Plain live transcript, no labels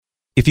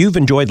If you've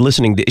enjoyed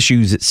listening to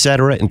Issues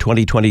Etc. in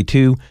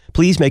 2022,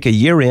 please make a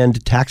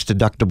year-end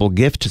tax-deductible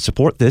gift to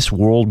support this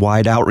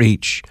worldwide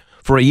outreach.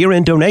 For a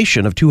year-end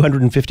donation of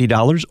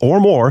 $250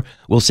 or more,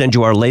 we'll send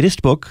you our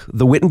latest book,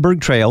 The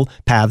Wittenberg Trail,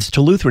 Paths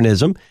to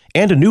Lutheranism,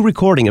 and a new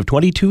recording of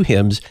 22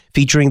 hymns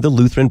featuring the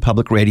Lutheran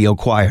Public Radio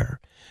Choir.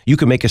 You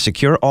can make a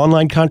secure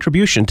online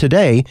contribution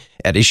today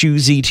at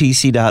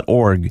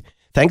issuesetc.org.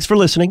 Thanks for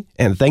listening,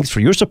 and thanks for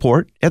your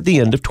support at the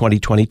end of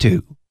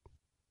 2022.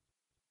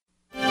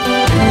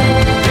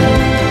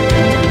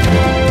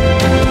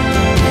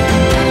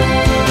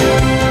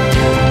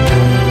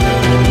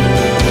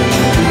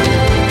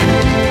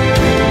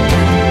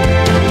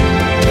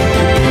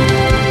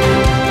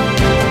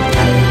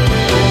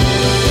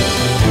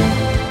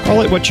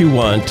 Call it what you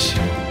want.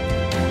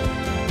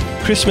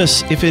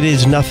 Christmas, if it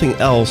is nothing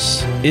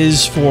else,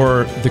 is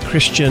for the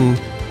Christian,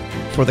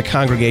 for the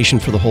congregation,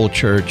 for the whole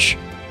church,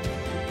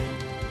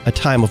 a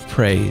time of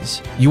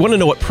praise. You want to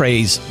know what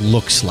praise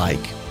looks like.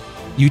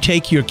 You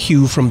take your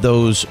cue from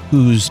those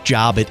whose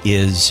job it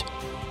is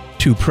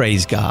to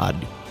praise God.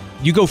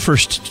 You go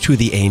first to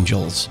the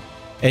angels,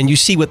 and you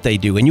see what they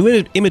do, and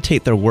you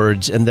imitate their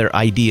words and their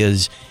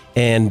ideas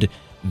and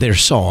their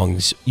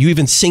songs. You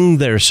even sing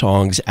their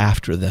songs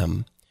after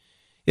them.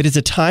 It is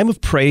a time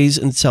of praise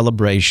and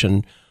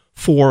celebration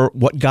for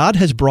what God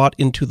has brought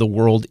into the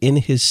world in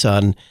His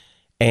Son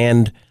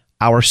and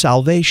our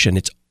salvation.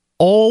 It's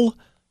all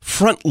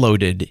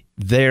front-loaded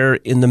there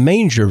in the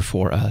manger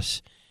for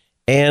us.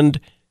 And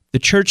the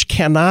church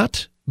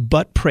cannot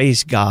but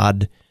praise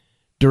God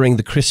during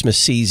the Christmas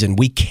season.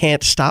 We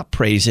can't stop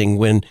praising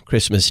when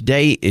Christmas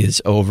Day is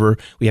over.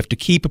 We have to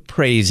keep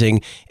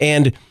praising,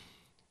 and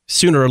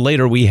sooner or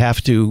later we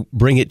have to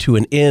bring it to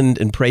an end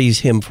and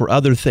praise Him for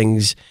other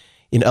things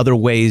in other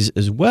ways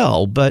as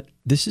well. But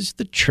this is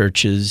the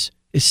church's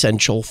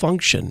essential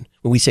function.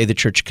 When we say the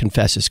church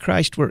confesses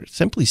Christ, we're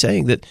simply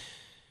saying that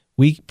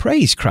we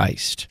praise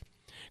Christ.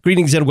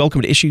 Greetings and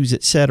welcome to Issues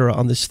Etc.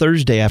 on this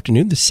Thursday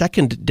afternoon, the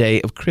second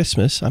day of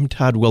Christmas. I'm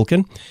Todd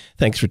Wilkin.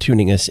 Thanks for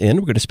tuning us in.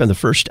 We're going to spend the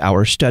first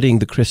hour studying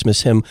the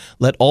Christmas hymn,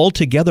 Let All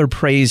Together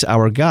Praise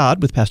Our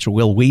God, with Pastor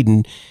Will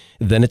Whedon.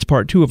 Then it's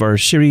part two of our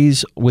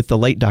series with the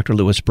late Dr.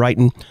 Lewis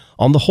Brighton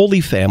on the Holy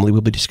Family.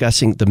 We'll be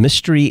discussing the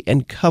mystery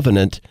and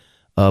covenant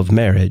of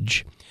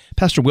marriage.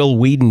 Pastor Will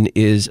Whedon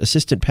is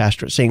assistant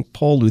pastor at St.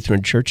 Paul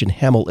Lutheran Church in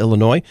Hamel,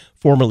 Illinois,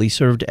 formerly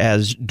served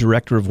as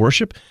director of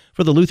worship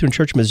for the Lutheran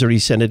Church Missouri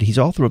Synod. He's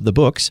author of the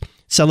books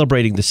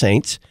Celebrating the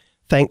Saints,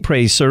 Thank,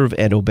 Praise, Serve,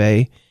 and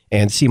Obey,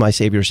 and See My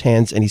Savior's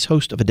Hands, and he's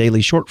host of a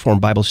daily short-form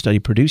Bible study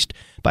produced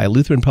by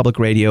Lutheran Public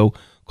Radio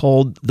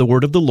called The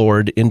Word of the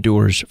Lord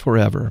Endures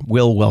Forever.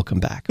 Will, welcome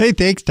back. Hey,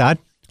 thanks, Todd.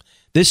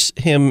 This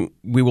hymn,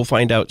 we will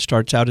find out,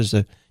 starts out as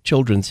a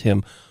children's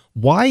hymn.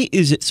 Why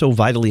is it so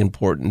vitally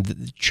important that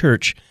the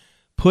church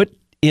put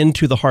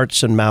into the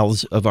hearts and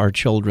mouths of our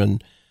children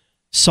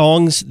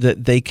songs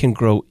that they can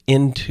grow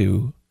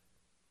into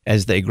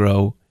as they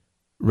grow,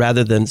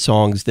 rather than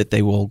songs that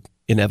they will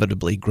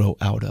inevitably grow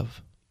out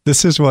of?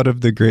 This is one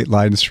of the great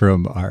lines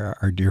from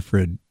our dear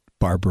friend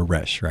Barbara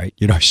Resch, right?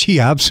 You know, she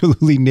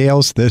absolutely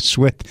nails this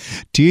with,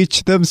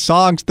 teach them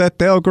songs that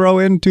they'll grow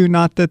into,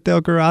 not that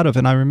they'll grow out of.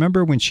 And I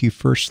remember when she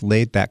first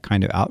laid that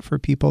kind of out for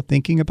people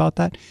thinking about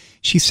that,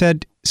 she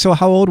said, so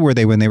how old were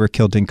they when they were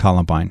killed in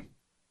Columbine?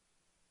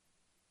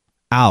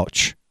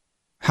 Ouch.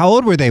 How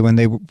old were they when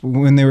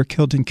they were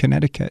killed in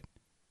Connecticut?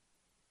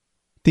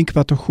 Think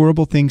about the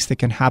horrible things that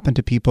can happen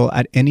to people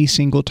at any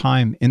single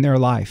time in their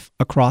life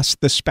across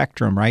the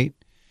spectrum, right?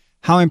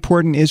 How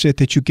important is it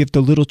that you give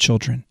the little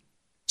children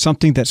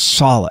something that's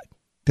solid,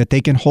 that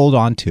they can hold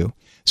on to,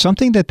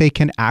 something that they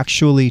can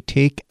actually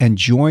take and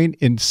join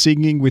in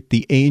singing with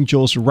the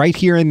angels right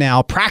here and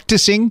now,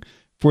 practicing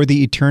for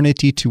the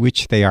eternity to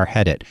which they are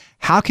headed?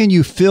 How can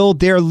you fill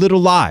their little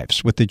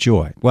lives with the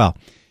joy? Well,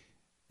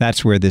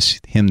 that's where this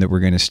hymn that we're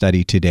going to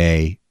study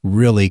today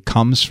really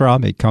comes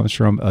from. It comes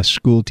from a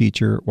school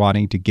teacher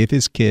wanting to give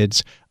his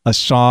kids a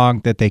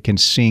song that they can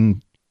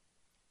sing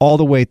all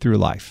the way through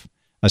life.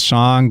 A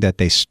song that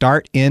they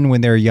start in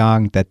when they're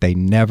young, that they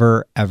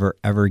never, ever,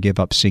 ever give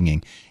up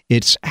singing.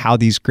 It's how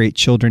these great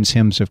children's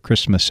hymns of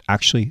Christmas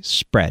actually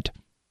spread.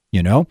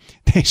 You know,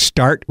 they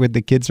start when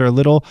the kids are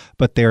little,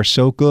 but they are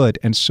so good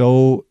and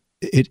so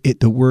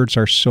the words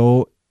are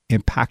so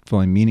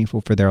impactful and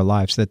meaningful for their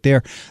lives that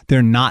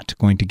they're not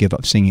going to give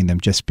up singing them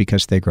just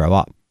because they grow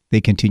up. They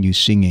continue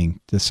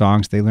singing the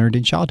songs they learned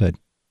in childhood.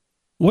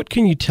 What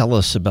can you tell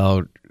us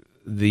about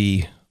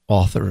the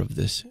author of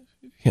this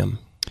hymn?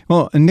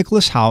 Well,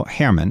 Nicholas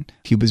Herman,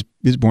 he was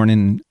born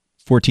in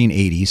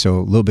 1480, so a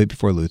little bit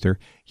before Luther.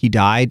 He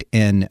died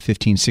in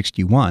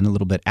 1561, a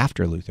little bit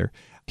after Luther.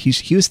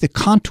 He was the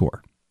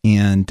cantor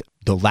and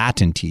the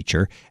Latin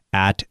teacher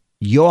at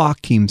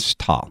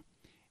Joachimsthal.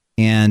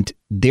 And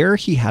there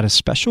he had a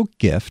special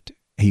gift.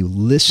 He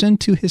listened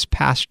to his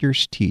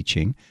pastor's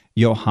teaching.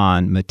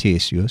 Johann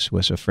Mathesius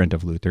was a friend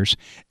of Luther's.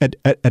 And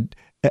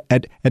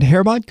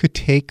Herman could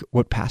take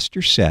what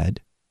pastor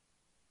said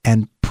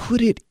and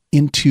put it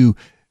into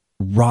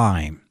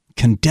rhyme,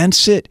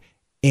 condense it,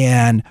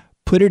 and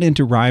put it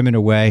into rhyme in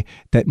a way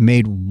that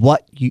made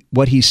what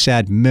he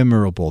said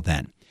memorable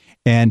then.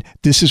 And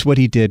this is what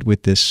he did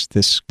with this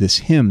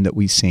hymn that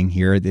we sing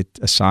here, that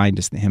assigned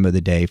as the hymn of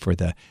the day for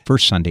the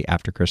first Sunday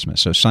after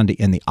Christmas. So Sunday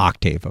in the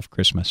octave of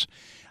Christmas.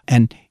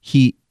 And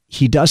he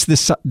does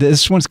this.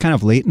 This one's kind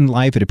of late in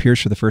life. It appears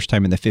for the first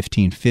time in the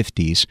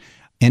 1550s.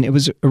 And it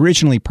was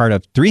originally part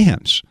of 3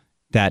 hymns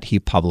that he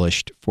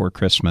published for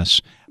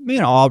Christmas,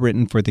 all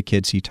written for the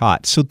kids he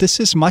taught. So this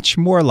is much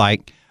more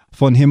like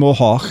Von Himmel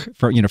hoch,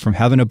 from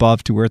heaven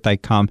above to earth I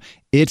come.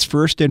 It's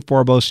first and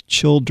foremost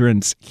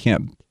children's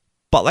hymn.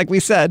 But like we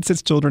said,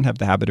 since children have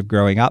the habit of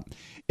growing up,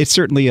 it's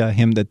certainly a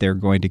hymn that they're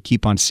going to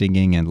keep on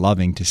singing and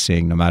loving to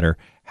sing no matter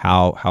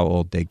how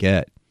old they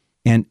get.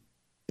 And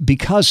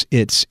because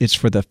it's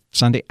for the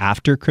Sunday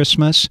after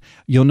Christmas,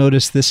 you'll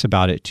notice this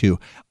about it too.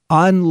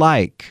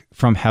 Unlike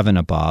From Heaven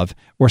Above,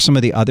 or some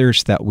of the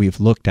others that we've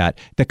looked at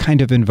that kind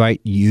of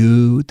invite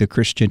you, the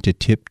Christian, to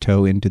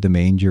tiptoe into the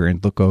manger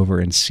and look over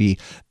and see,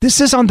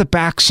 this is on the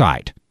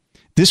backside.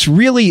 This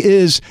really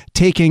is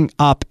taking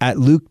up at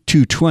Luke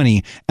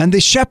 2:20, and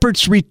the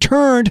shepherds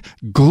returned,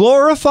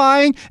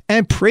 glorifying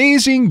and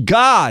praising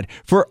God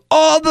for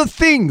all the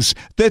things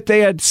that they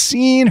had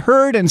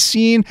heard and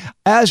seen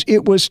as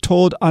it was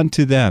told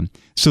unto them.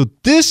 So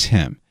this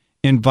hymn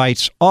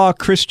invites all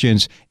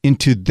Christians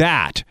into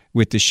that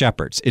with the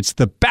shepherds. It's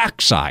the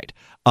backside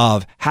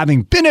of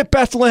having been at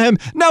Bethlehem.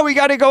 Now we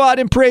got to go out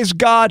and praise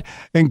God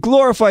and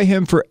glorify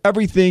him for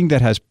everything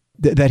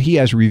that he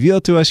has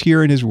revealed to us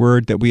here in his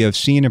word that we have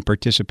seen and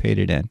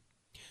participated in.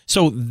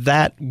 So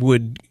that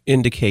would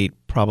indicate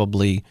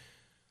probably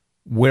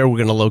where we're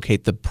going to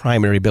locate the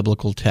primary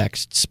biblical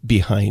texts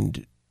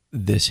behind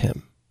this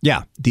hymn.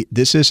 Yeah,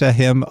 this is a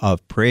hymn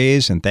of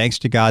praise and thanks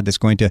to God that's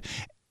going to,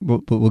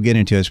 we'll get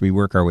into as we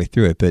work our way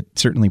through it, but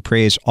certainly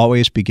praise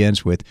always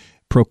begins with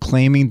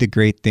proclaiming the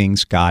great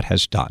things God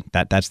has done.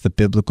 That's the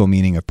biblical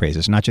meaning of praise.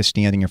 It's not just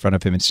standing in front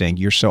of him and saying,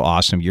 you're so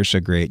awesome, you're so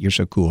great, you're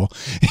so cool.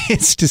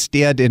 It's to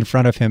stand in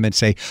front of him and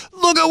say,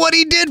 look at what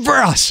he did for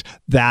us.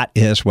 That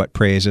is what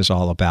praise is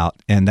all about.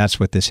 And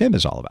that's what this hymn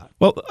is all about.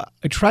 Well,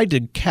 I tried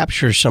to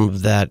capture some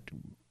of that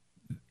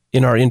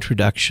in our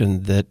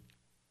introduction,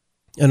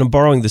 and I'm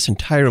borrowing this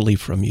entirely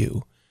from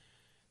you,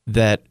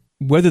 that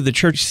whether the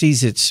church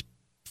sees its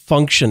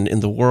function in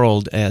the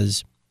world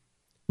as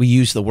we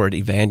use the word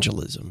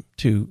evangelism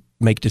to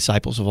make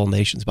disciples of all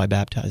nations by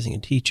baptizing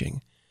and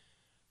teaching.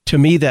 To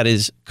me, that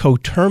is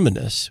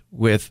coterminous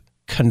with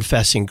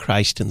confessing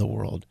Christ in the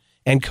world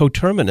and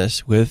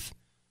coterminous with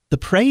the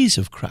praise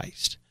of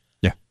Christ.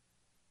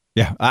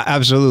 Yeah,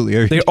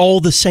 absolutely. They're all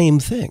the same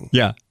thing.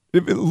 Yeah.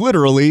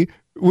 Literally,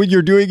 when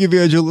you're doing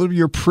evangelism,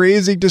 you're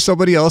praising to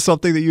somebody else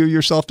something that you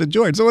yourself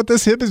enjoyed. So what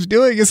this hymn is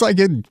doing is like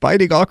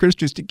inviting all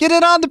Christians to get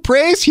in on the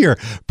praise here.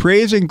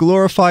 Praise and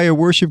glorify and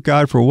worship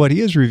God for what he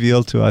has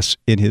revealed to us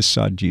in his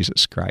Son,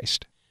 Jesus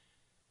Christ.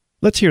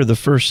 Let's hear the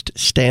first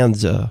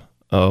stanza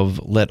of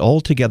Let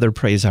All Together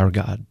Praise Our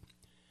God.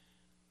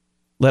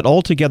 Let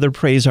all together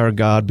praise our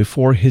God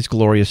before his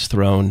glorious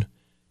throne.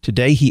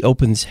 Today he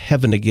opens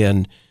heaven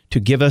again to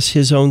give us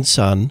his own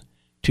Son,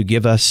 to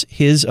give us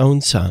his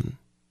own Son.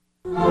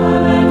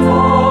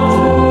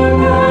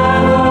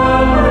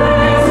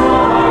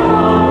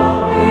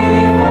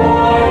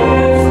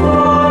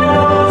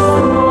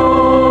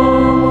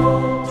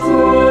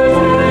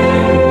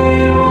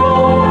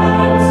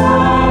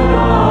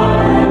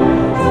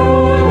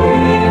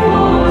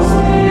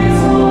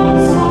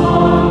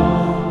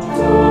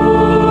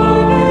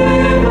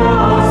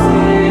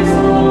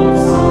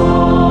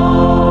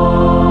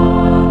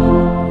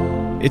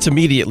 It's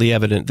immediately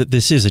evident that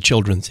this is a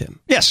children's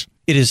hymn. Yes.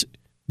 It is,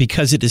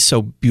 because it is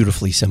so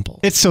beautifully simple.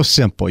 It's so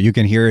simple. You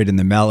can hear it in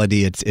the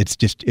melody. It's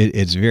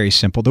very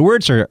simple. The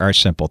words are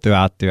simple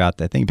throughout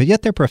the thing, but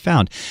yet they're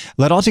profound.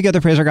 Let all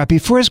together praise our God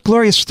before his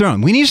glorious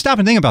throne. We need to stop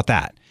and think about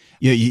that.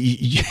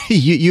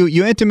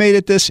 You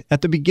intimated this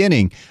at the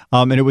beginning,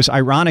 and it was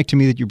ironic to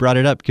me that you brought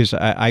it up because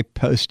I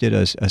posted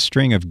a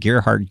string of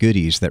Gerhard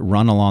goodies that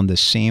run along the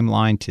same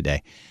line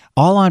today.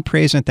 All on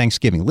praise and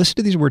thanksgiving. Listen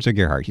to these words of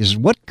Gerhard. He says,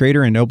 what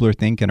greater and nobler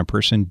thing can a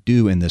person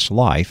do in this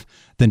life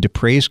than to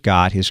praise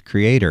God, his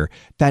creator,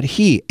 that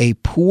he, a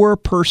poor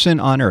person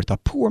on earth, a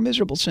poor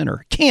miserable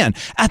sinner, can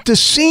at the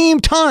same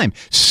time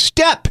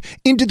step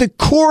into the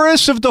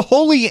chorus of the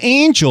holy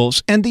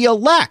angels and the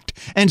elect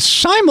and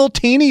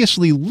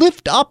simultaneously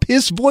lift up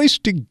his voice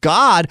to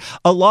God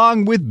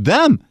along with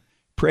them.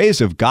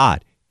 Praise of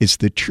God is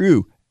the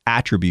true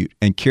attribute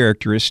and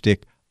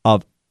characteristic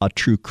of a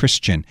true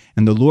Christian.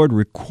 And the Lord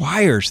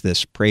requires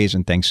this praise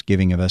and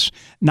thanksgiving of us,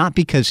 not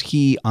because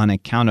he, on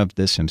account of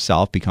this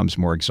himself, becomes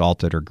more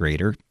exalted or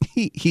greater.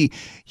 He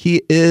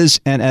is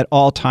and at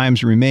all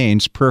times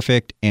remains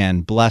perfect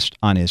and blessed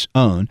on his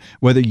own,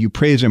 whether you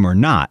praise him or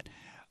not.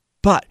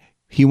 But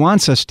he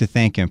wants us to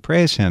thank and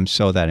praise him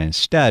so that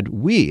instead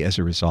we, as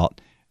a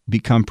result,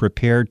 become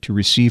prepared to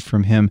receive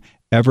from him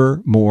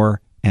ever more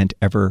and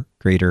ever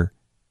greater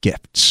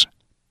gifts.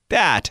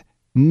 That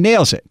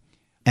nails it.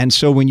 And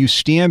so when you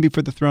stand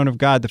before the throne of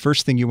God, the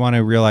first thing you want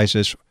to realize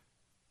is,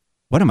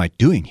 what am I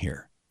doing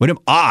here? What am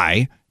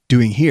I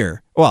doing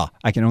here? Well,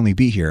 I can only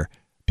be here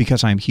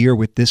because I'm here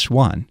with this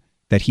one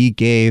that he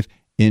gave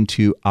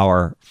into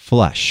our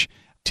flesh.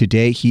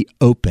 Today, he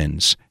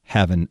opens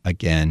heaven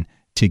again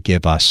to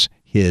give us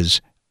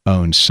his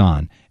own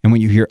son. And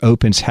when you hear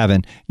opens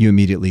heaven, you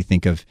immediately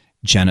think of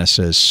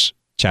Genesis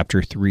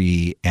chapter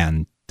 3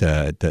 and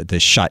the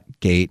shut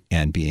gate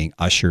and being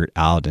ushered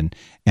out,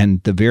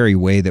 and the very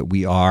way that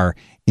we are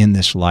in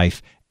this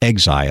life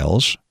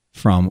exiles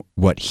from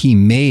what he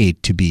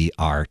made to be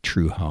our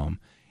true home.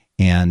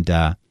 And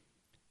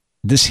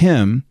this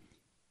hymn,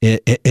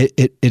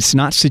 it's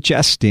not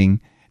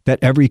suggesting that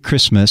every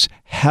Christmas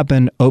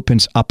heaven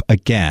opens up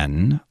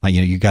again.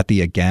 You got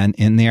the again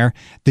in there.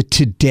 The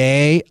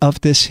today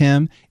of this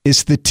hymn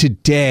is the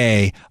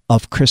today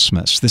of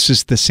Christmas. This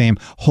is the same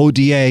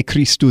hodie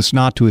Christus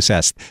natus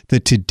est, the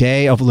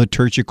today of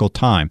liturgical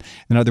time.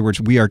 In other words,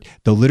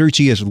 the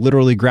liturgy is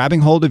literally grabbing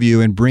hold of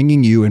you and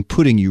bringing you and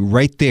putting you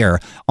right there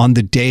on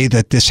the day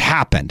that this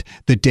happened,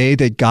 the day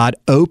that God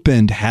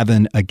opened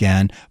heaven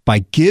again by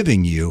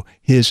giving you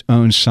his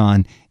own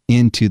son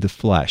into the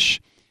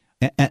flesh.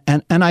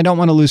 And I don't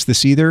want to lose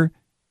this either.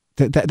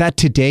 That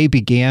today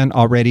began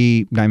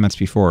already 9 months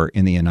before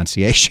in the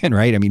Annunciation,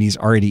 right? I mean, he's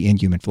already in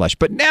human flesh.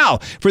 But now,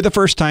 for the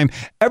first time,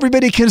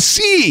 everybody can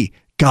see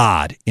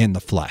God in the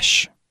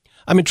flesh.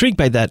 I'm intrigued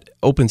by that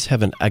opens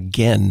heaven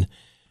again.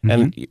 Mm-hmm.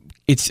 And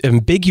it's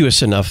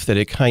ambiguous enough that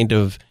it kind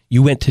of,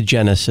 you went to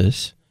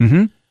Genesis.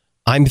 Mm-hmm.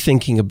 I'm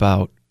thinking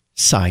about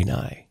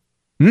Sinai.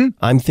 Mm-hmm.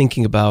 I'm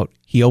thinking about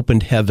he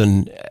opened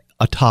heaven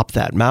atop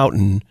that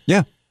mountain.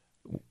 Yeah.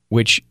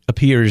 Which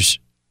appears,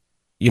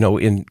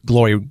 in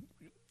glory,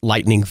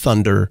 lightning,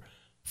 thunder,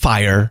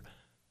 fire,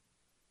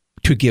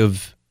 to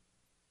give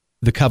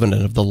the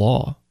covenant of the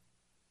law.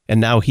 And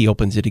now he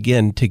opens it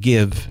again to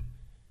give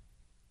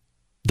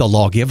the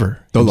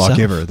lawgiver. The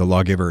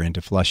lawgiver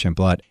into flesh and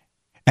blood.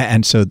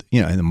 And so,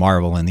 in the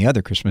marvel in the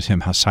other Christmas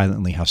hymn, how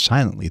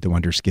silently the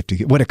wondrous gift.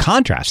 What a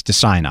contrast to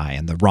Sinai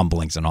and the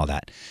rumblings and all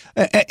that.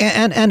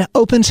 And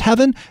opens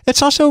heaven.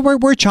 It's also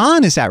where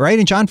John is at, right?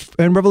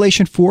 In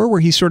Revelation 4,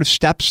 where he sort of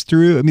steps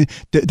through. I mean,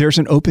 there's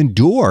an open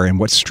door, and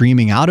what's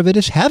streaming out of it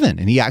is heaven.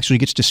 And he actually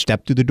gets to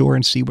step through the door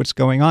and see what's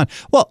going on.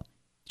 Well,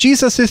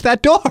 Jesus is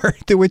that door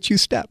through which you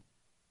step.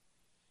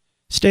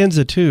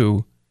 Stanza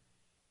 2,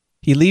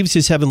 he leaves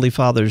his heavenly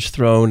Father's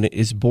throne,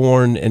 is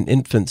born an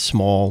infant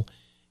small,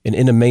 and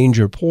in a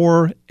manger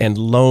poor and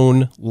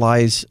lone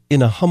lies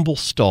in a humble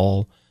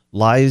stall.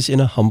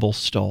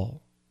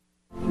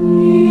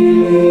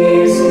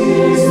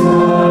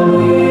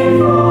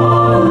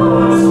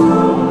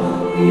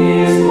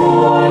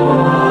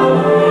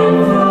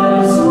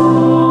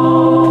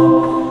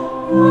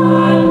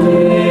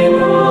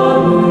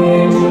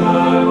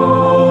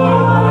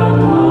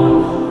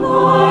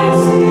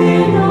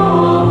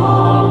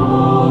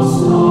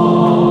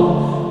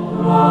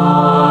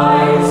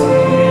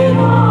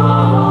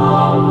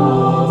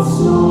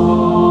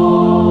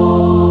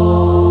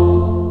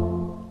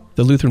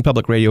 The Lutheran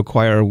Public Radio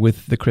Choir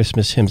with the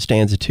Christmas hymn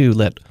stanza 2,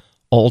 Let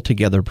All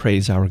Together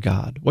Praise Our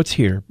God. What's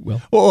here,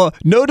 Will? Well,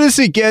 notice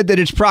again that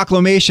it's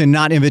proclamation,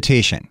 not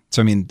invitation.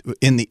 So, I mean,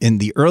 in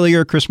the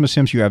earlier Christmas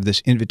hymns, you have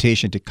this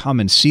invitation to come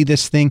and see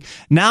this thing.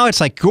 Now it's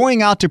like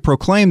going out to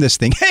proclaim this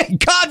thing. Hey,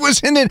 God was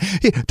in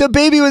it. The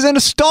baby was in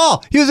a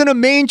stall. He was in a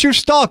manger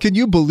stall. Can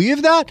you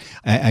believe that?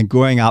 And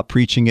going out,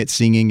 preaching it,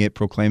 singing it,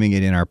 proclaiming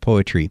it in our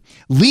poetry.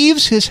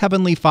 Leaves his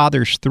heavenly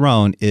Father's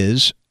throne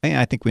is,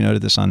 I think we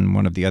noted this on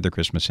one of the other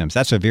Christmas hymns.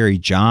 That's a very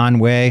John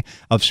way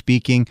of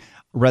speaking,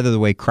 rather the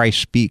way Christ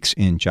speaks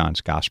in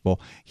John's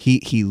gospel.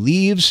 He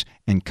leaves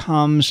and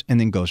comes and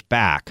then goes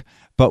back.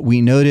 But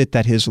we noted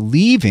that his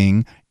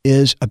leaving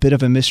is a bit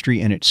of a mystery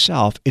in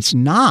itself. It's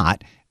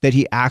not that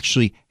he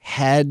actually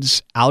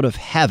heads out of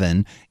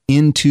heaven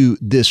into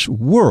this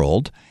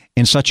world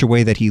in such a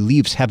way that he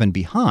leaves heaven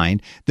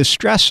behind. The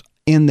stress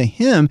in the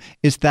hymn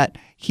is that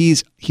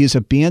he's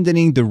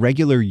abandoning the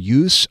regular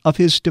use of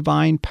his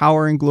divine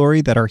power and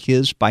glory that are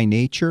his by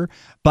nature.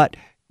 But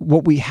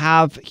what we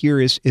have here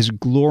is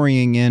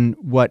glorying in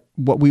what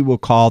we will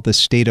call the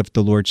state of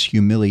the Lord's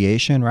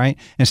humiliation, right?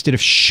 Instead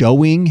of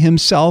showing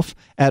himself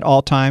at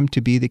all time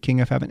to be the King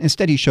of heaven,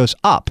 instead he shows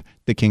up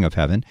the King of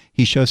heaven.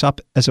 He shows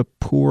up as a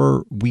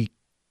poor, weak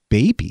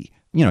baby.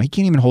 He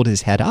can't even hold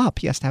his head up.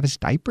 He has to have his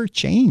diaper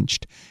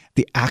changed.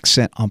 The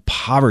accent on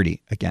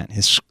poverty, again,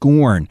 his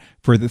scorn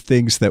for the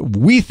things that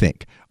we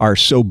think are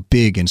so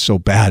big and so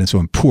bad and so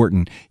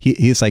important.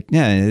 He's like,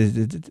 nah,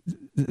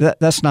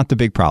 that's not the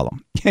big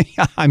problem.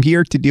 I'm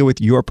here to deal with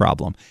your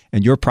problem,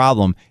 and your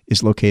problem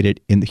is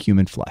located in the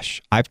human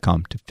flesh. I've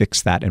come to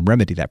fix that and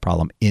remedy that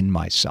problem in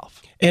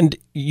myself. And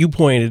you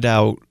pointed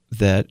out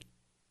that,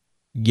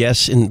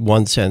 yes, in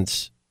one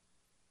sense,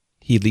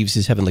 he leaves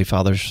his heavenly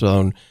Father's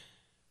throne,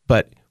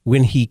 but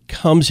when he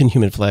comes in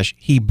human flesh,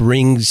 he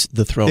brings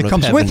the throne of heaven.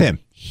 It comes with him.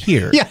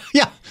 Here.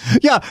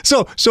 Yeah.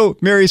 So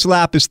Mary's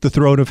lap is the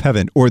throne of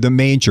heaven, or the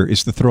manger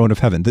is the throne of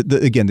heaven.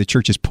 Again, the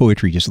church's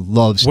poetry just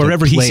loves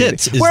wherever to play he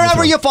sits.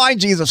 Wherever you find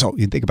Jesus. Oh,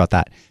 you think about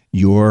that.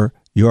 Your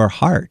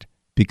heart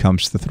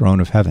becomes the throne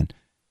of heaven.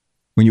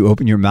 When you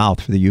open your mouth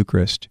for the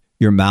Eucharist,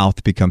 your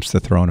mouth becomes the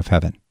throne of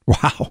heaven.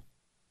 Wow.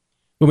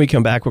 When we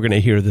come back, we're going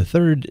to hear the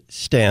third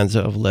stanza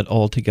of Let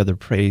All Together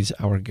Praise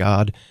Our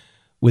God.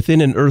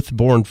 Within an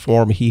earth-born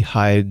form, he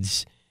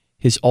hides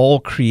his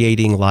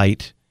all-creating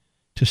light.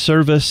 To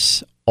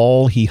service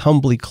all, he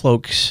humbly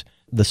cloaks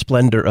the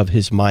splendor of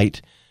his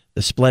might,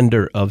 the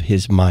splendor of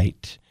his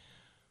might.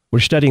 We're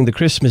studying the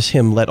Christmas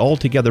hymn, Let All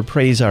Together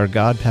Praise Our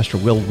God. Pastor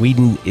Will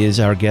Weedon is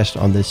our guest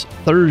on this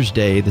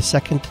Thursday, the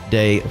second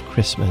day of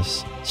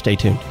Christmas. Stay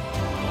tuned.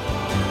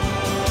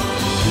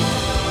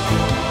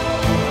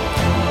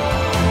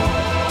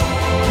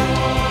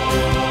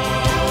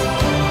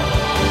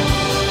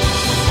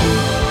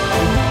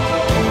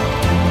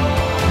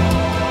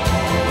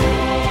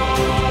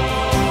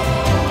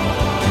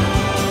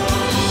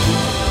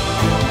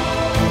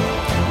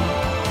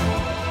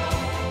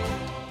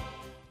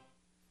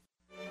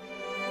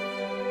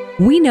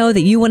 We know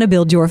that you want to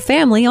build your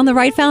family on the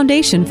right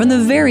foundation from the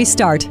very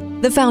start,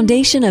 the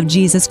foundation of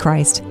Jesus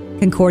Christ.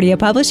 Concordia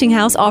Publishing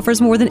House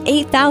offers more than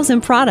 8,000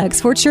 products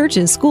for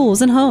churches,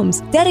 schools, and homes,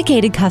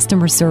 dedicated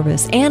customer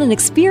service, and an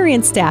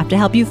experienced staff to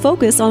help you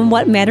focus on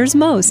what matters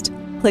most.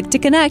 Click to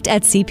connect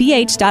at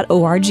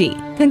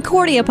cph.org.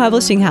 Concordia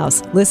Publishing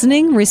House,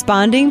 listening,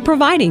 responding,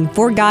 providing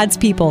for God's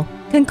people.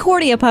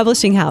 Concordia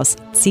Publishing House,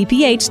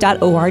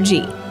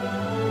 cph.org.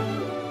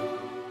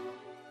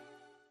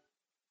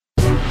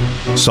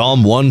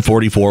 Psalm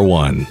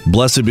 144:1.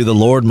 Blessed be the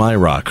Lord my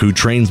rock, who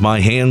trains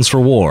my hands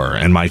for war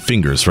and my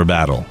fingers for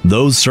battle.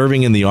 Those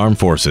serving in the armed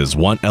forces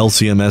want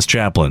LCMS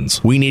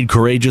chaplains. We need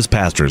courageous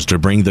pastors to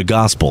bring the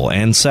gospel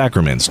and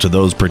sacraments to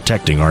those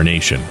protecting our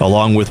nation,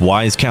 along with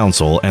wise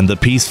counsel and the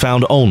peace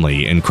found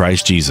only in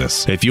Christ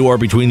Jesus. If you are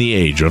between the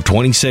age of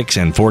 26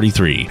 and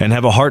 43 and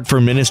have a heart for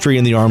ministry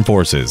in the armed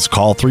forces,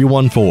 call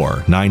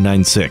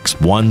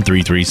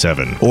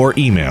 314-996-1337 or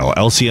email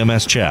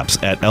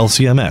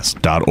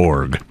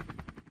lcmschaps@lcms.org.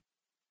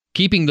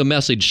 Keeping the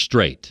message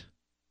straight.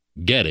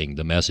 Getting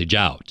the message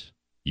out.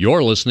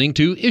 You're listening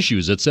to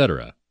Issues,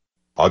 Etc.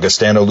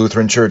 Augustana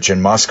Lutheran Church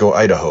in Moscow,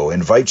 Idaho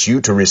invites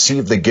you to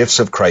receive the gifts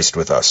of Christ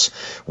with us.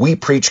 We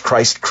preach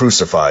Christ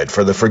crucified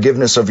for the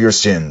forgiveness of your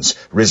sins,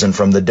 risen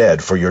from the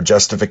dead for your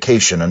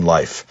justification and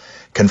life.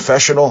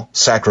 Confessional,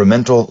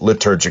 sacramental,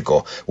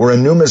 liturgical. We're a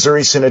new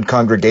Missouri Synod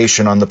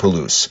congregation on the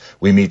Palouse.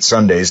 We meet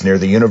Sundays near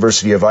the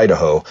University of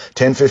Idaho,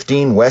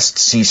 1015 West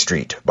C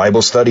Street.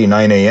 Bible study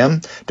 9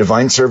 a.m.,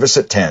 divine service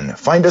at 10.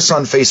 Find us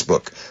on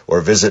Facebook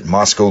or visit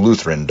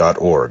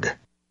moscowlutheran.org.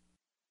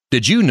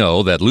 Did you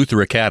know that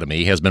Luther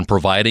Academy has been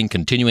providing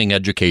continuing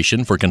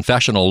education for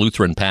confessional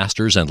Lutheran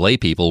pastors and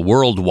laypeople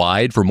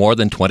worldwide for more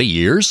than 20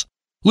 years?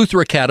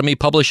 Luther Academy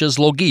publishes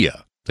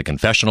Logia, the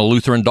Confessional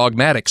Lutheran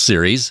Dogmatics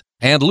series,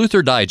 and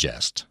Luther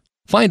Digest.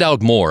 Find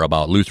out more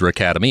about Luther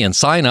Academy and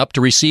sign up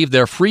to receive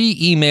their free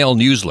email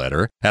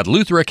newsletter at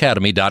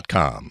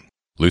lutheracademy.com.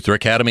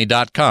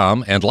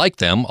 lutheracademy.com, and like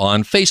them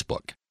on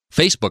Facebook,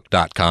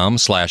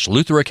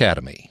 facebook.com/Luther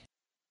Academy.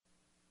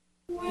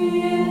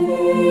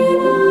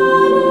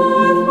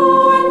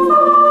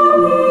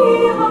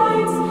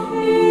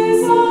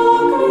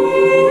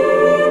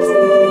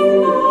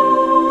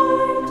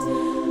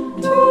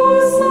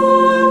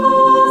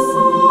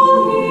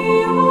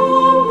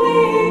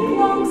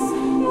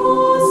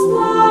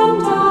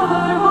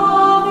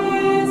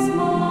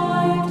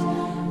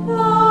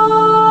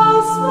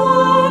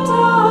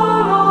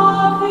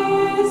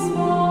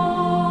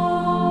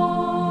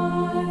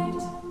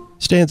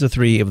 Stanza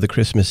 3 of the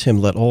Christmas hymn,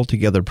 Let All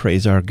Together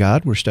Praise Our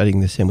God. We're studying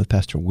this hymn with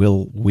Pastor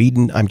Will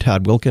Weedon. I'm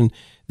Todd Wilkin.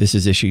 This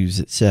is Issues,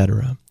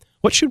 Etc.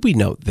 What should we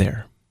note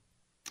there?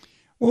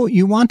 Well,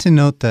 you want to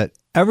note that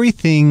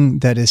everything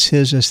that is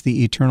his as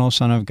the eternal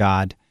Son of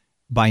God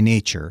by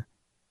nature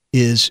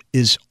is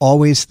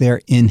always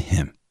there in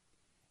him.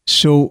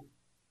 So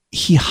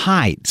he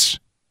hides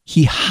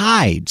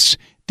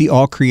the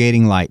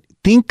all-creating light.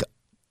 Think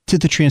to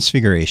the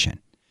Transfiguration.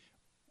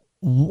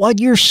 What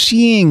you're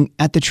seeing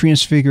at the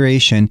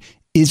Transfiguration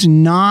is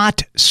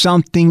not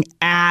something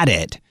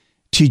added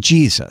to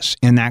Jesus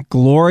in that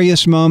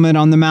glorious moment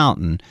on the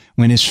mountain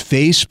when his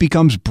face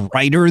becomes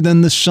brighter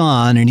than the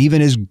sun and even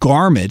his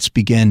garments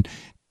begin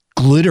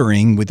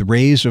glittering with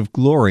rays of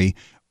glory.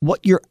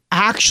 What you're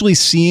actually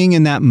seeing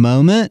in that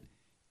moment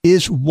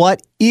is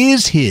what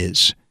is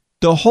his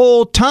the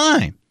whole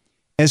time.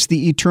 As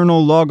the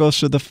eternal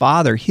Logos of the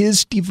Father,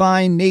 his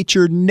divine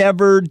nature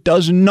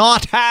does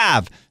not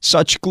have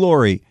such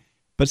glory.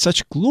 But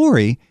such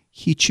glory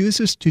he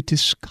chooses to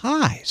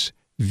disguise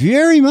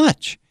very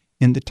much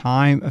in the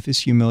time of his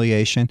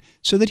humiliation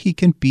so that he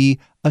can be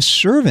a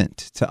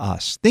servant to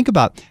us. Think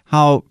about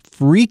how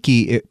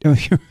freaky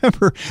you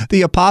remember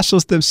the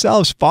apostles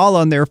themselves fall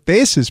on their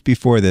faces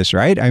before this,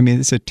 right? I mean,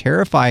 it's a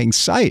terrifying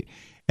sight.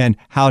 And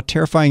how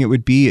terrifying it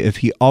would be if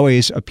he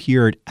always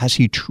appeared as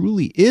he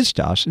truly is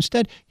to us.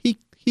 Instead, he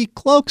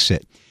cloaks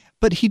it.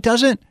 But he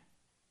doesn't,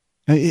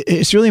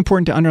 it's really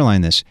important to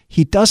underline this.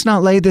 He does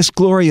not lay this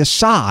glory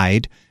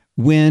aside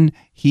when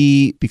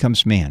he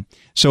becomes man.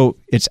 So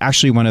it's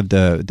actually one of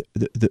the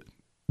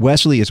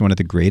Wesley is one of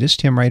the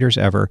greatest hymn writers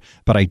ever,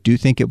 but I do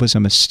think it was a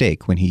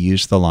mistake when he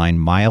used the line,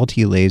 mild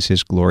he lays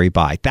his glory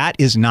by. That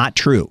is not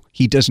true.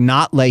 He does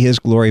not lay his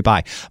glory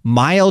by.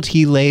 Mild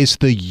he lays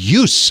the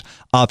use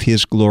of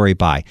his glory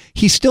by.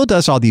 He still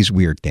does all these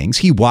weird things.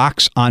 He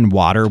walks on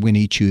water when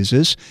he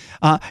chooses.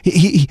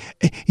 He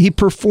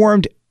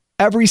performed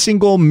every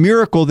single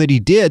miracle that he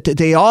did.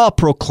 They all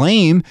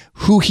proclaim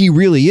who he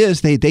really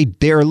is.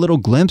 They're little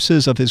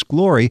glimpses of his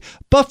glory.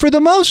 But for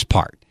the most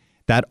part,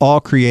 that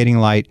all-creating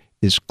light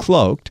is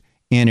cloaked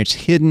and it's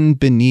hidden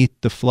beneath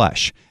the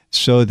flesh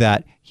so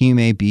that he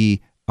may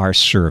be our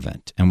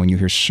servant. And when you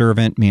hear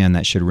servant, man,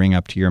 that should ring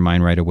up to your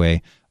mind right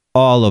away.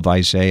 All of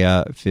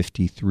Isaiah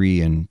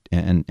 53 and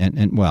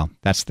well,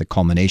 that's the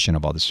culmination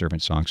of all the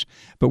servant songs.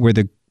 But where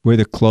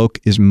the cloak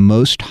is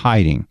most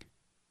hiding,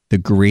 the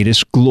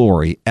greatest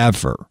glory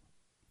ever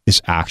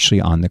is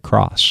actually on the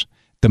cross.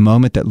 The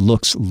moment that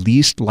looks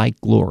least like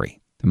glory,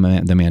 the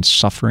man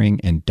suffering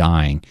and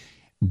dying,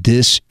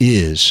 this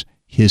is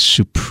his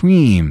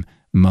supreme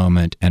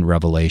moment and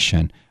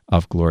revelation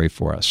of glory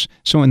for us.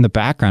 So in the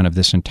background of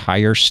this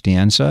entire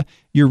stanza,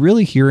 you're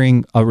really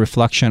hearing a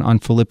reflection on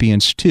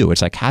Philippians 2.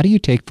 It's like, how do you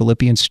take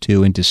Philippians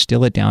 2 and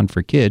distill it down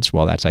for kids?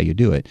 Well, that's how you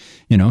do it.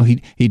 You know,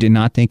 he did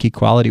not think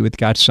equality with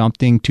God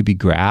something to be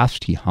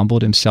grasped. He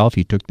humbled himself.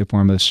 He took the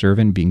form of a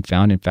servant, being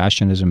found in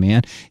fashion as a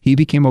man. He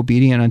became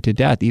obedient unto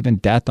death, even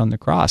death on the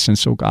cross. And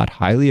so God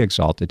highly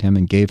exalted him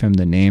and gave him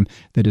the name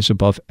that is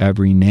above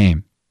every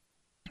name.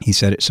 He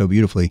said it so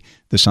beautifully,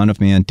 the Son of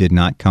Man did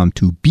not come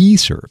to be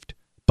served,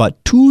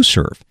 but to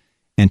serve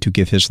and to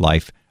give his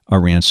life a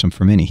ransom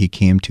for many. He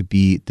came to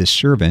be the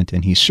servant,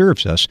 and he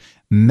serves us,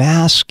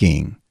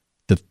 masking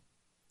the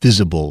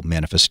visible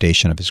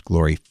manifestation of his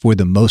glory for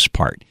the most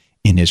part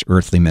in his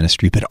earthly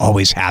ministry, but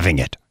always having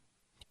it.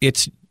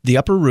 It's the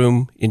upper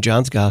room in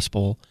John's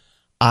gospel.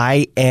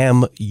 I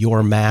am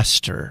your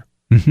master.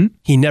 Mm-hmm.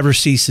 He never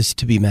ceases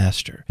to be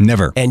master.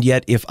 Never. And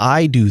yet, if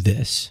I do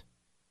this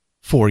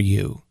for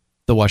you,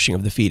 the washing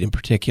of the feet in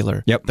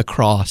particular, Yep. the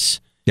cross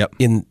Yep.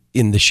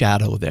 in the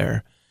shadow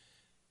there,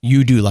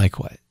 you do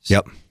likewise.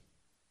 Yep.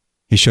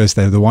 He shows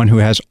that the one who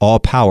has all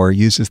power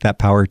uses that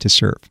power to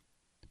serve.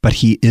 But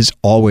he is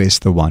always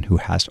the one who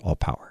has all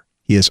power.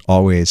 He is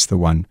always the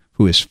one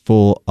who is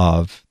full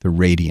of the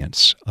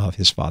radiance of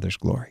his Father's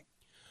glory.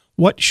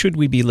 What should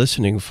we be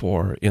listening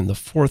for in the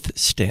fourth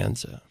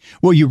stanza?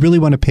 Well, you really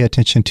want to pay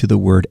attention to the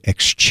word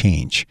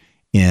exchange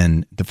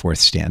in the fourth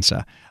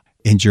stanza.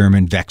 In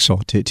German,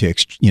 Wechsel, to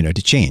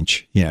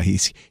change. You know,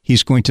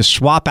 he's going to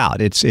swap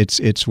out.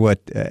 It's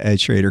what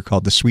Ed Schrader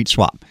called the sweet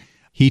swap.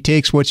 He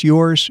takes what's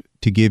yours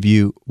to give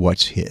you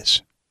what's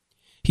his.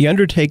 He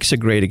undertakes a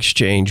great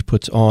exchange,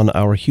 puts on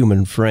our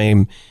human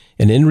frame,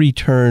 and in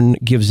return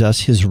gives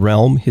us his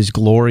realm, his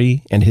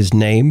glory, and his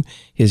name,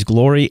 his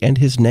glory and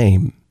his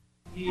name.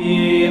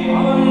 He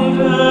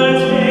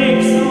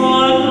undertakes a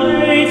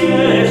great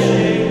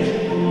exchange,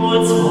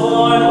 puts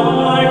on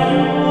our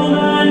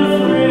human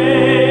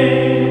frame,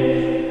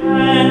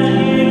 and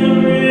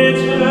in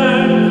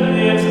return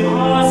gives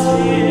us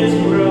his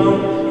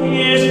realm,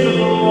 his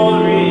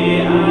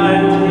glory,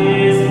 and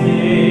his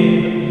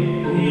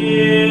name.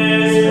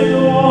 His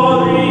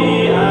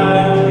glory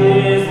and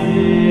his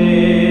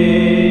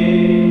name.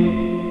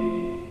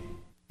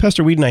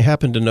 Pastor Weedon, I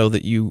happen to know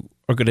that you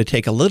are going to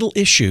take a little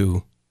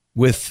issue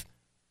with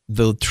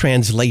the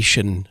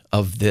translation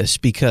of this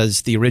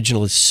because the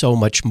original is so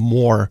much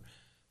more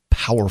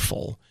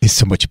powerful. Is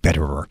so much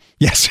betterer.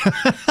 Yes.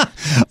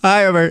 I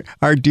have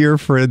our dear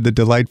friend, the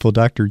delightful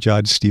Dr.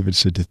 John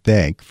Stevenson, to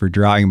thank for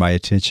drawing my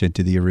attention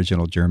to the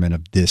original German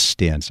of this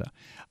stanza.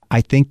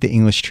 I think the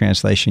English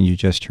translation you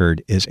just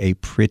heard is a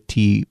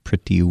pretty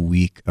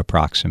weak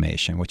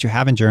approximation. What you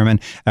have in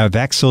German,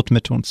 wechselt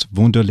mit uns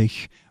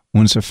wunderlich,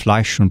 unser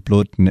Fleisch und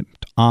Blut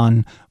nimmt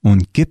an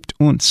und gibt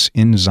uns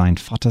in sein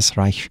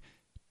Vatersreich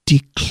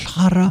die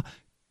klare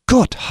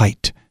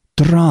Gottheit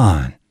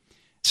dran.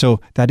 So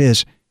that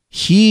is,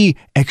 he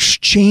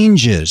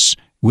exchanges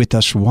with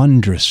us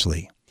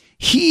wondrously.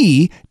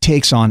 He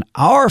takes on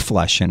our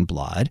flesh and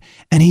blood,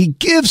 and he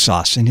gives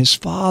us in his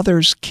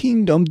Father's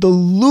kingdom the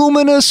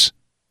luminous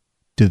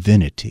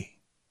divinity.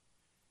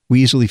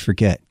 We easily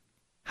forget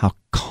how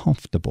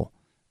comfortable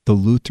the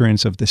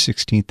Lutherans of the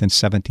 16th and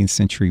 17th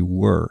century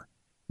were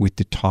with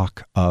the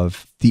talk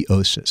of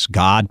theosis.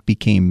 God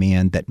became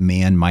man that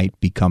man might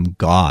become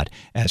God,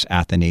 as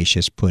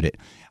Athanasius put it.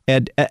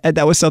 And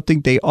that was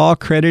something they all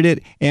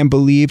credited and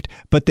believed,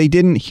 but they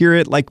didn't hear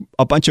it like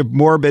a bunch of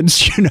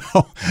Mormons,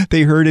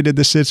 They heard it in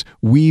the sense,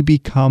 we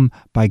become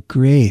by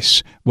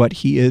grace what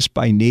he is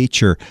by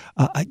nature.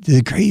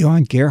 The great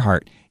Johann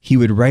Gerhardt, he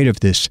would write of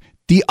this,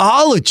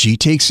 theology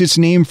takes its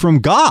name from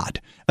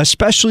God,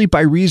 especially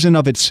by reason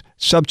of its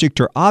subject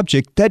or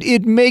object, that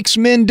it makes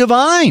men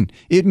divine.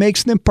 It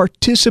makes them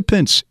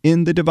participants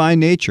in the divine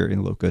nature,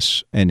 in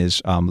Lucas and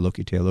his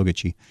Loci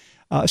Theologici.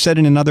 Said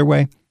in another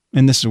way,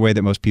 and this is the way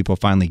that most people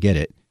finally get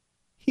it,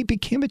 he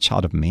became a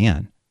child of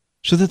man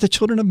so that the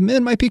children of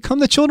men might become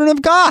the children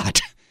of God.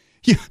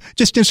 You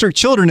just insert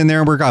children in there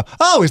and we're going,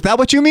 oh, is that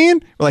what you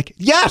mean? We're like,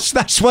 yes,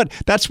 that's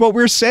what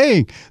we're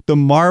saying. The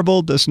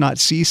marvel does not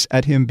cease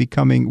at him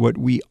becoming what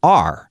we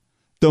are.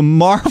 The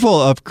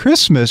marvel of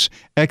Christmas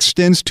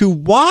extends to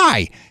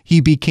why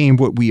he became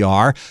what we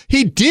are.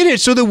 He did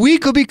it so that we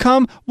could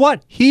become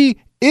what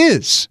he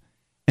is.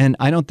 And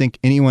I don't think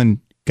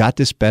anyone got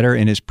this better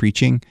in his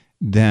preaching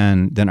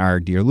than our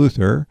dear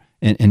Luther.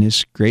 In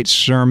his great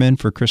sermon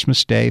for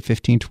Christmas Day,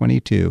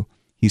 1522,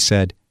 he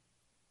said,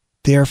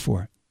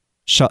 therefore,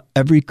 shall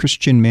every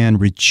Christian man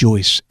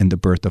rejoice in the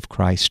birth of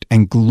Christ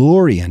and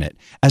glory in it,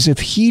 as if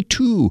he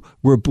too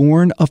were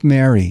born of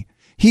Mary.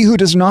 He who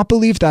does not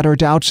believe that or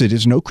doubts it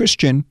is no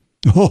Christian.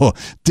 Oh,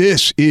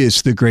 this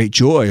is the great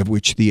joy of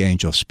which the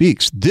angel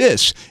speaks.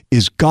 This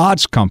is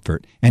God's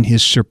comfort and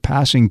his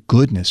surpassing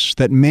goodness,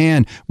 that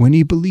man, when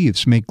he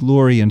believes, may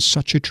glory in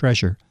such a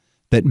treasure,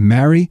 that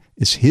Mary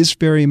is his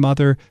very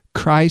mother,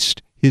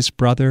 Christ his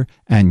brother,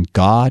 and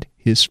God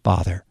his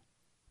Father.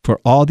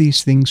 For all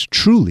these things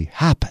truly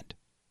happened,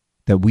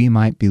 that we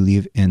might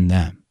believe in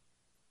them.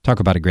 Talk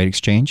about a great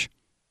exchange.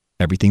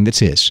 Everything that's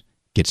his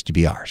gets to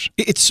be ours.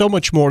 It's so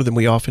much more than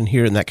we often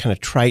hear in that kind of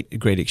trite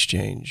great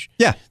exchange.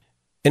 Yeah.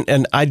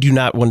 And I do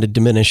not want to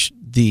diminish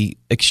the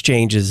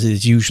exchanges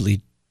is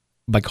usually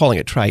by calling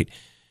it trite,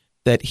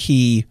 that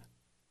he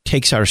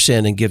takes our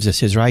sin and gives us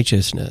his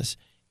righteousness.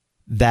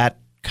 That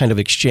kind of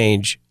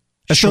exchange.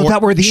 So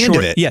that were the end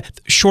of it. Yeah.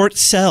 Short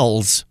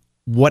sells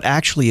what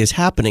actually is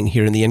happening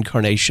here in the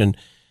incarnation,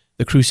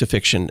 the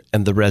crucifixion,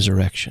 and the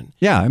resurrection.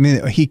 Yeah. I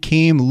mean, he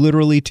came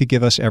literally to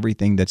give us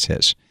everything that's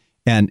his.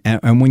 And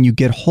when you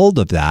get hold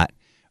of that,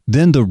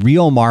 then the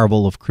real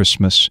marvel of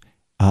Christmas,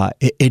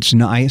 it's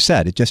not, I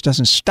said, it just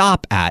doesn't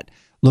stop at,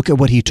 look at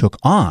what he took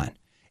on.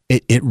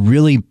 It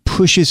really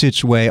pushes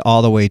its way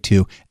all the way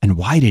to, and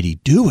why did he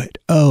do it?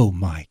 Oh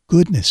my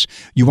goodness.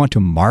 You want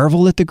to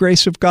marvel at the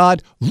grace of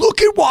God?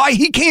 Look at why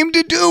he came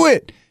to do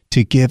it,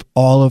 to give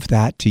all of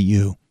that to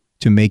you,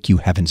 to make you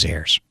heaven's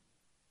heirs.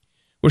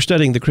 We're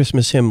studying the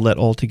Christmas hymn, Let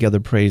All Together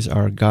Praise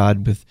Our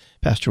God, with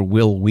Pastor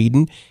Will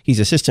Whedon. He's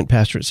assistant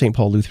pastor at St.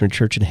 Paul Lutheran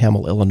Church in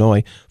Hamel,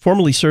 Illinois,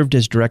 formerly served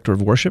as director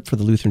of worship for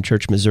the Lutheran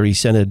Church Missouri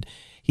Synod.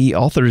 He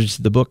authors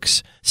the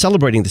books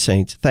Celebrating the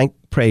Saints, Thank,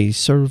 Praise,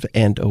 Serve,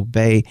 and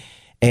Obey,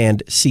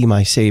 and See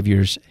My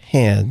Savior's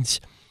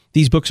Hands.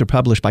 These books are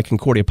published by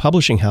Concordia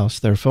Publishing House.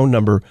 Their phone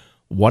number,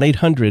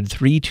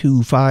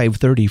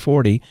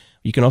 1-800-325-3040.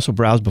 You can also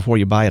browse before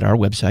you buy at our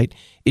website,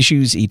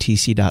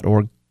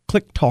 issuesetc.org.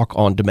 Click Talk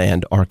on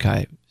Demand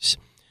Archives.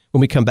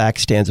 When we come back,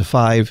 stanza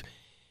 5,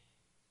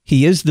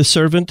 He is the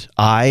servant,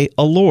 I,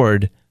 a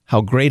Lord.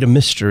 How great a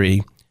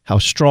mystery, how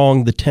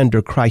strong the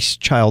tender Christ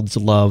child's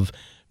love.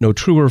 No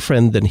truer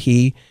friend than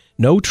he,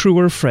 no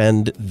truer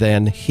friend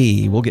than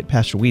he. We'll get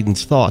Pastor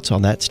Whedon's thoughts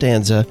on that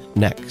stanza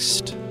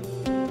next.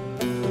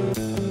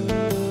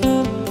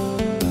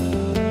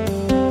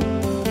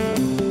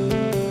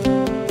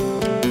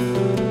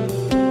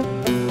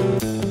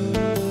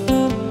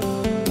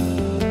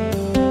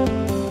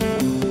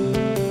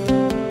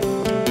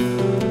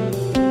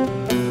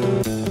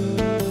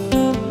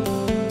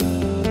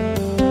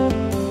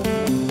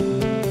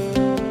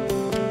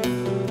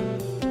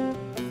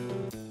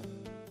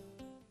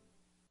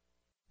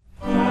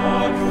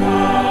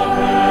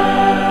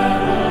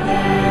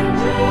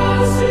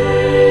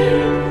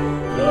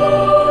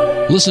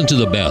 Listen to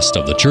the best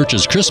of the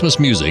church's Christmas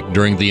music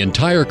during the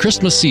entire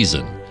Christmas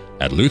season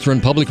at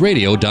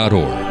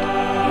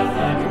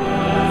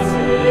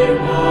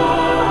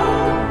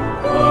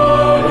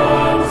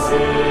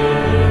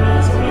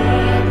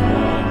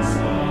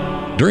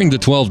During the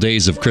 12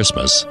 days of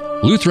Christmas,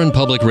 Lutheran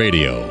Public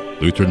Radio,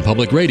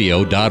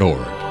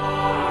 LutheranPublicRadio.org.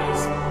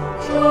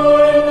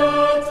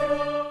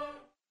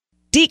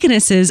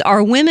 Deaconesses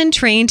are women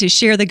trained to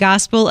share the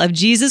gospel of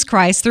Jesus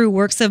Christ through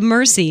works of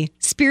mercy,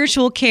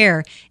 spiritual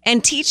care,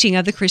 and teaching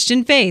of the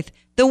Christian faith.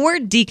 The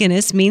word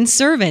deaconess means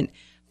servant.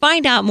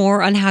 Find out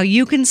more on how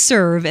you can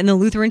serve in the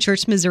Lutheran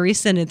Church Missouri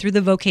Synod through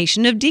the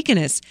vocation of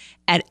deaconess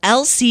at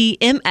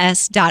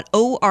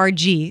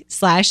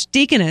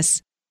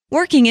lcms.org/deaconess.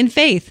 Working in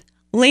faith,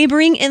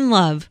 laboring in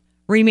love,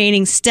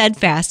 remaining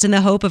steadfast in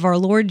the hope of our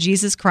Lord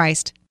Jesus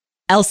Christ.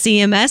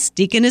 LCMS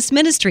Deaconess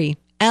Ministry.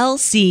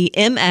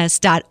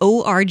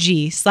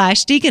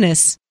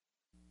 lcms.org/deaconess.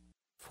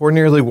 For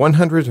nearly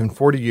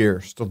 140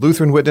 years, the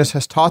Lutheran Witness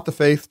has taught the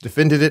faith,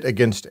 defended it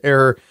against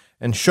error,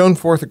 and shown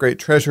forth the great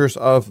treasures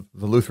of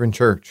the Lutheran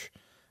Church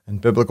and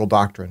biblical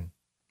doctrine.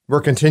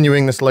 We're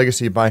continuing this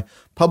legacy by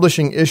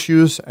publishing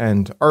issues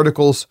and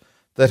articles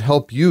that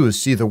help you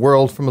see the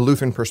world from a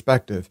Lutheran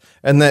perspective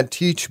and that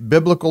teach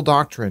biblical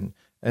doctrine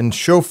and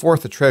show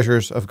forth the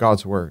treasures of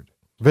God's Word.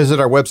 Visit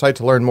our website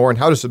to learn more and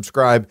how to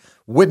subscribe,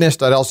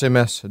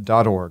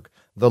 witness.lcms.org.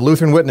 The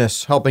Lutheran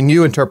Witness, helping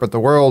you interpret the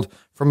world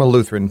from a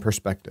Lutheran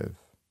perspective.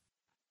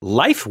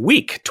 Life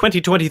Week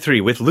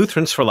 2023 with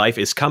Lutherans for Life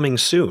is coming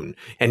soon,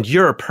 and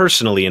you're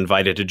personally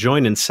invited to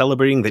join in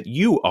celebrating that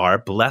you are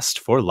blessed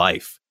for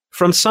life.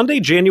 From Sunday,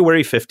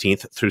 January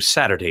 15th through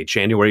Saturday,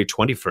 January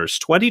 21st,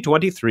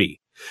 2023.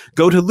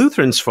 Go to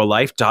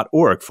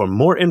lutheransforlife.org for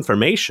more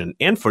information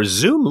and for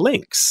Zoom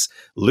links.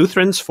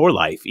 Lutherans for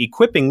Life,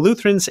 equipping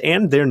Lutherans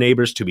and their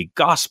neighbors to be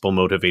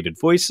gospel-motivated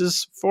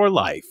voices for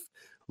life.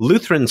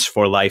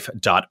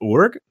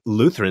 lutheransforlife.org,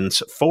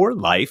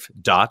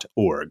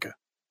 lutheransforlife.org.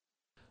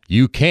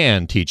 You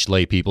can teach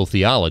lay people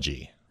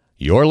theology.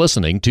 You're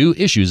listening to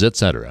Issues,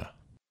 Etc.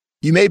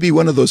 You may be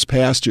one of those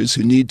pastors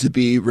who need to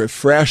be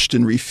refreshed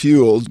and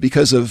refueled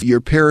because of your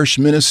parish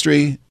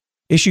ministry.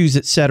 Issues,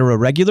 Etc.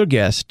 regular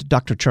guest,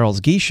 Dr. Charles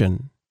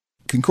Gieshen.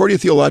 Concordia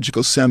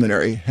Theological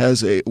Seminary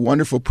has a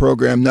wonderful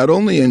program, not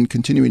only in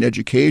continuing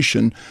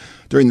education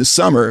during the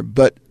summer,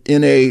 but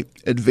in a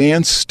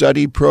advanced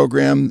study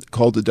program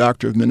called the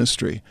Doctor of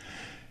Ministry.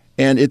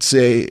 And it's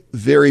a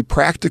very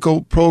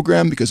practical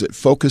program because it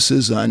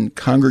focuses on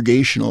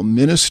congregational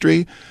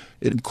ministry.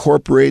 It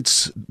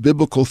incorporates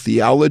biblical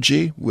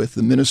theology with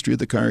the ministry of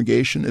the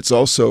congregation. It's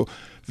also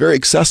very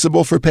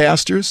accessible for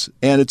pastors,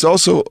 and it's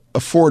also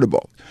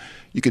affordable.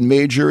 You can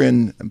major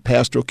in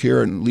pastoral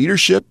care and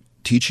leadership,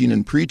 teaching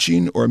and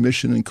preaching, or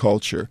mission and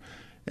culture.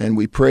 And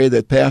we pray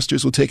that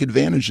pastors will take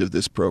advantage of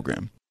this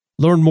program.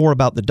 Learn more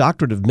about the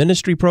Doctorate of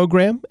Ministry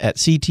program at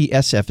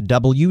ctsfw.edu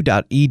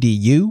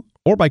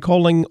or by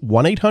calling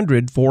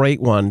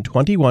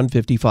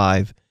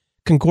 1-800-481-2155.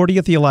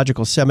 Concordia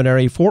Theological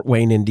Seminary, Fort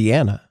Wayne,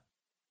 Indiana.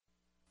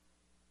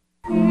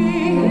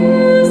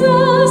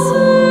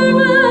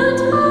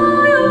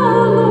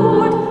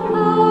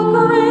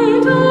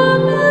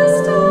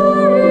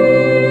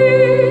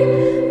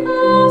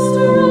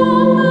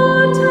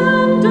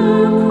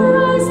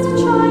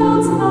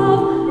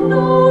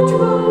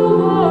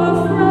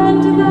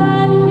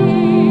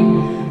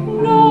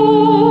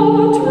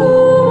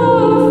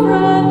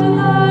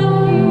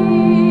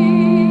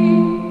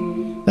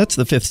 That's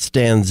the fifth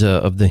stanza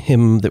of the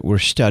hymn that we're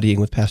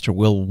studying with Pastor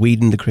Will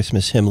Whedon, the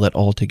Christmas hymn, Let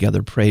All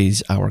Together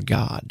Praise Our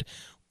God.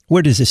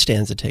 Where does this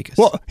stanza take us?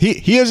 Well,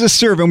 he is a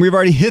servant. We've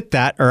already hit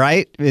that, all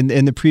right,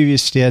 in the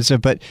previous stanza.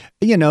 But,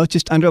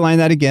 just underline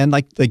that again,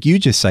 like you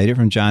just cited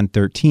from John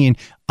 13.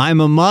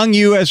 I'm among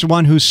you as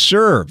one who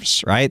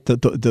serves, right?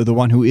 The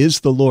one who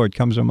is the Lord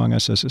comes among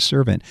us as a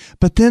servant.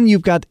 But then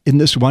you've got in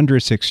this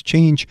wondrous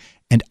exchange,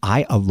 and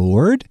I a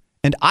Lord?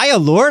 And I a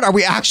Lord? Are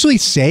we actually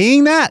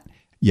saying that?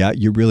 Yeah,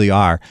 you really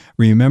are.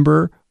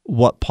 Remember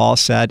what Paul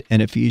said in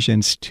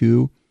Ephesians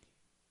 2?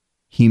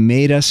 He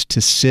made us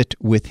to sit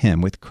with him,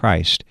 with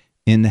Christ,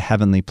 in the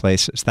heavenly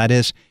places. That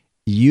is,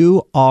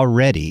 you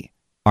already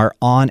are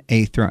on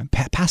a throne.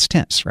 Past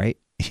tense, right?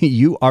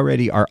 You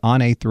already are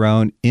on a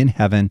throne in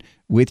heaven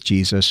with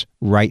Jesus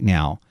right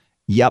now.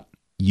 Yep,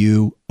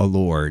 you a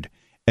Lord.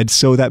 And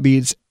so that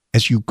means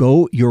as you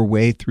go your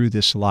way through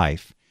this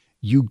life,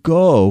 you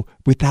go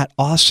with that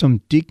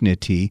awesome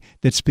dignity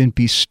that's been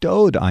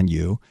bestowed on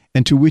you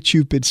and to which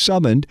you've been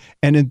summoned.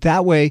 And in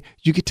that way,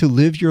 you get to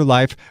live your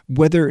life,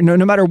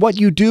 no matter what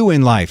you do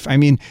in life. I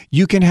mean,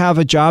 you can have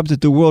a job that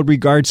the world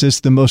regards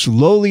as the most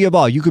lowly of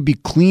all. You could be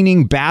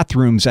cleaning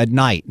bathrooms at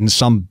night in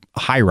some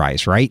high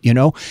rise, right?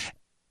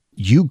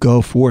 You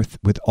go forth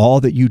with all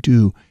that you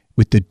do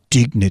with the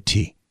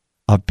dignity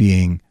of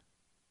being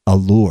a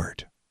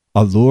Lord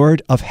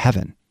of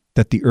heaven.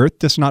 That the earth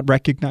does not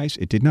recognize.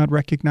 It did not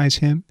recognize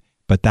him,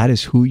 but that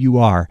is who you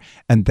are.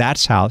 And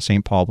that's how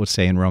St. Paul would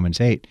say in Romans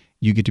 8,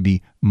 you get to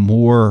be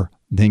more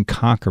than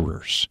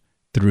conquerors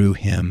through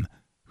him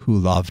who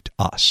loved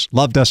us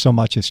so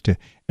much as to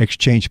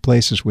exchange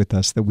places with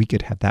us that we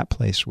could have that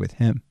place with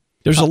him.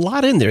 There's a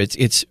lot in there.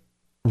 It's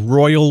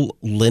royal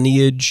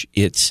lineage,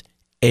 it's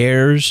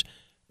heirs,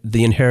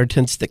 the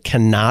inheritance that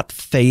cannot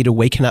fade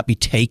away, cannot be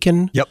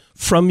taken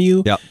from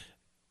you. Yep.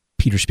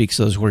 Peter speaks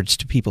those words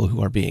to people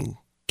who are being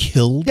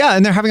killed. Yeah,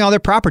 and they're having all their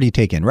property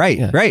taken.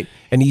 Right, right.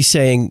 And he's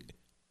saying,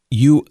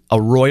 you,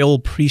 a royal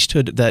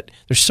priesthood, that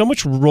there's so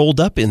much rolled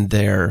up in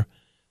there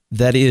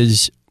that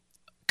is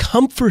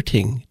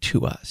comforting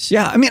to us.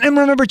 Yeah, I mean, and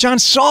remember, John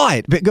saw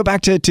it. But go back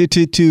to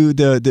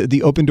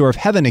the open door of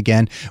heaven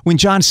again. When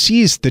John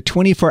sees the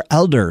 24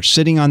 elders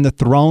sitting on the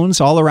thrones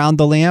all around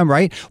the Lamb,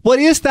 right? What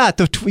is that?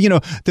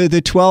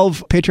 The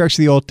 12 patriarchs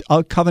of the Old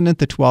Covenant,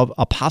 the 12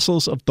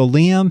 apostles of the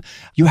Lamb.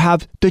 You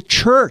have the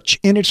church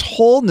in its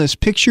wholeness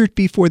pictured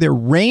before they're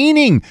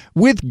reigning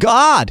with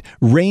God,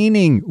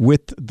 reigning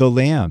with the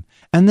Lamb.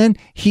 And then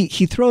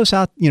he throws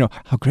out,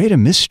 how great a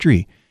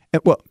mystery.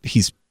 Well,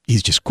 he's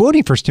just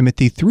quoting 1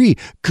 Timothy 3.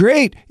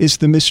 Great is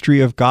the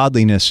mystery of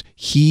godliness.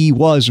 He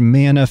was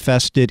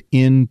manifested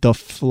in the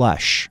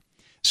flesh.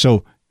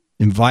 So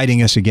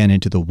inviting us again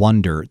into the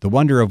wonder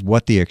of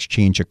what the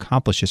exchange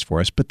accomplishes for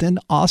us, but then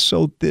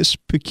also this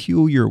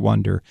peculiar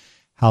wonder,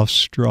 how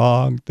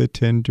strong the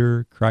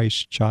tender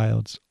Christ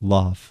child's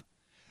love.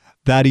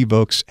 That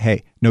evokes,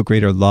 hey, no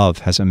greater love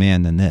has a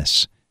man than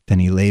this, than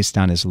he lays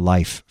down his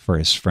life for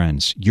his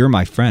friends. You're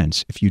my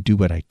friends if you do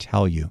what I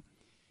tell you.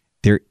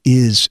 There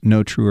is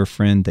no truer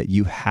friend that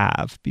you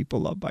have,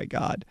 people loved by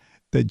God,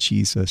 than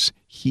Jesus.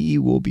 He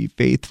will be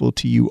faithful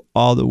to you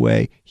all the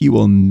way. He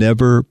will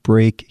never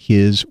break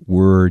his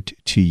word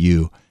to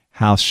you.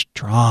 how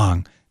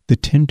strong the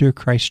tender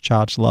Christ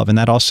child's love. And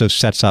that also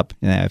sets up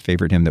a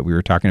favorite hymn that we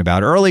were talking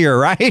about earlier,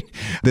 right?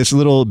 This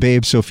little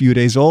babe so few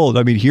days old.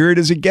 I mean, here it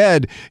is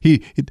again.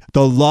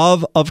 The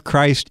love of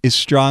Christ is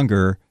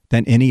stronger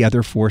than any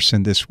other force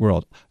in this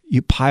world.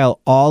 You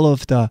pile all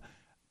of the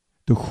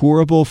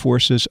horrible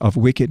forces of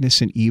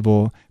wickedness and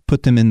evil,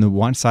 put them in the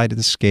one side of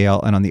the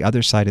scale, and on the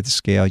other side of the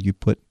scale, you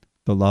put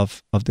the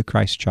love of the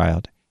Christ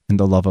child, and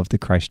the love of the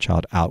Christ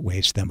child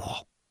outweighs them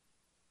all.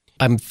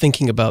 I'm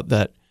thinking about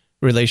that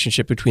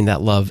relationship between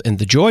that love and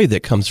the joy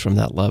that comes from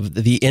that love.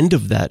 The end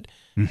of that,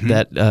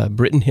 that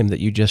Britain hymn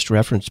that you just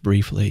referenced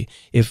briefly,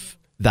 if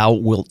thou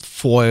wilt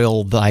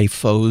foil thy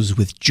foes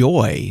with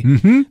joy,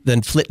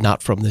 then flit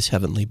not from this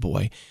heavenly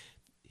boy.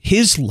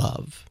 His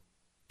love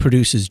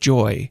produces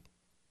joy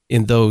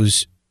in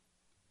those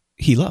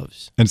he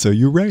loves. And so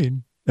you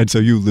reign. And so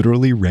you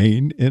literally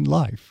reign in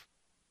life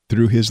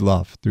through his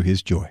love, through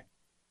his joy.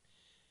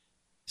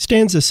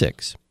 Stanza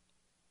 6.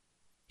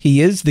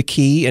 He is the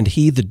key and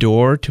he the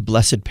door to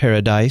blessed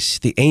paradise.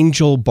 The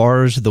angel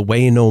bars the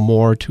way no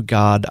more. To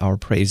God our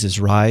praises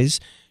rise.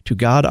 To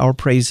God our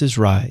praises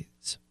rise.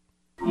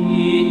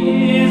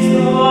 He is the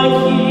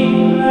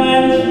key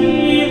and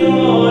he the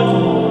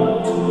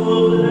door to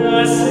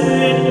blessed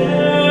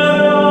paradise.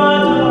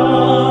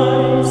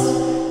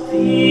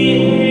 The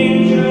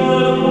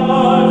angel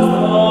bars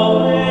the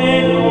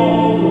way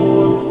no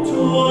more.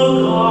 To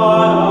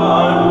God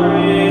our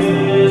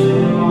praises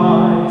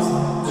rise.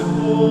 To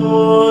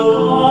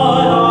God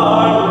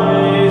our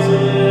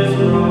praises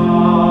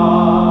rise.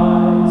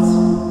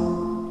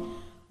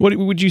 What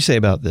would you say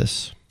about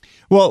this?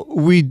 Well,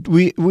 we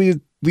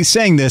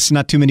sang this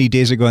not too many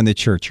days ago in the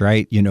church,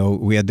 right? You know,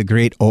 we had the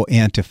great O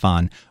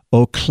antiphon,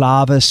 O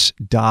clavis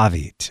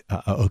David,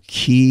 O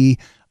key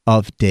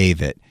of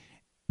David.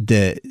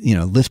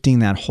 Lifting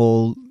that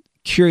whole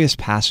curious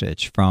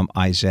passage from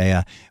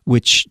Isaiah,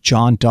 which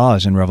John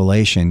does in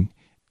Revelation,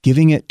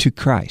 giving it to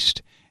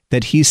Christ,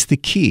 that he's the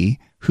key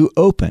who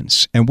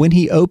opens. And when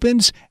he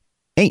opens,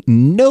 ain't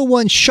no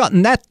one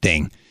shutting that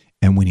thing.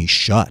 And when he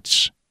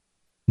shuts,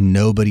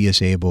 nobody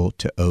is able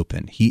to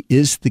open. He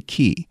is the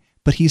key,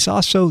 but he's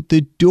also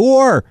the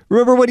door.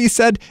 Remember what he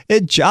said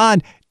in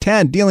John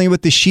 10, dealing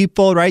with the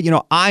sheepfold, right? You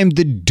know, I'm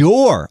the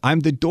door.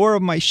 I'm the door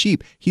of my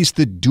sheep. He's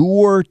the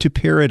door to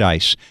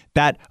paradise.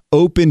 That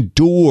open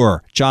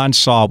door John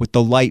saw with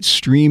the light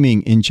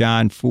streaming in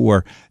John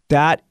 4,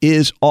 that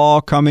is all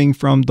coming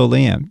from the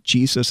Lamb.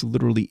 Jesus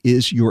literally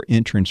is your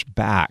entrance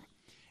back.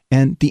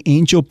 And the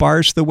angel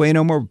bars the way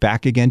no more.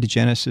 Back again to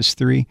Genesis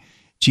 3.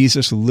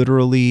 Jesus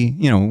literally,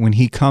 when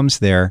he comes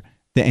there,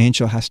 the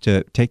angel has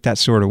to take that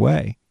sword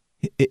away.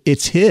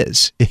 It's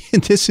his.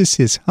 This is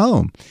his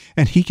home.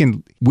 And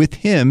with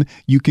him,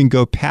 you can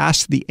go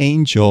past the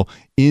angel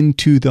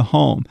into the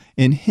home.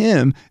 In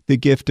him, the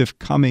gift of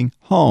coming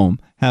home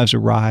has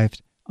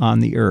arrived on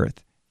the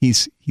earth.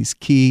 He's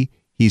key,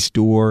 he's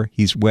door,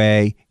 he's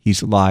way,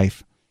 he's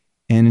life.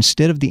 And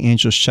instead of the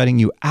angel shutting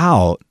you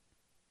out,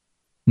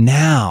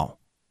 now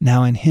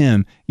in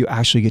him, you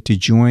actually get to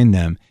join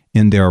them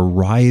in their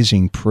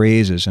rising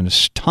praises and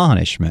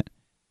astonishment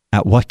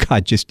at what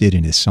God just did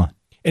in his son.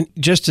 And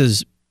just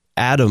as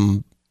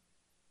Adam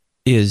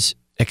is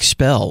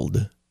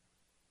expelled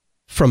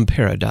from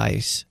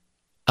paradise,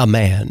 a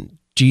man,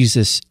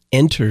 Jesus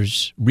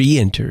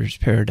re-enters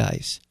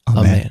paradise,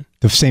 a man.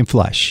 The same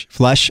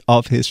flesh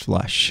of his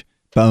flesh,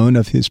 bone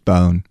of his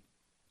bone,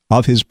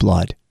 of his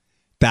blood.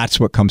 That's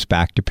what comes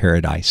back to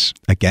paradise,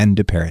 again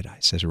to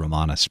paradise, as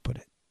Romanus put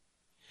it.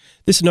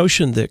 This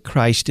notion that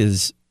Christ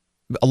is,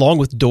 along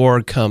with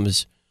door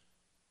comes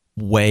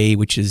way,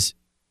 which is,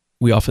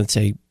 we often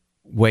say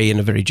way in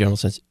a very general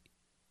sense.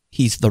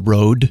 He's the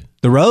road.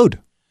 The road.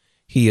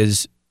 He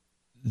is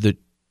the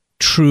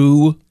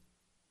true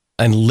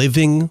and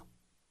living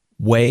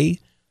way.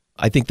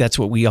 I think that's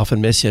what we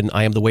often miss in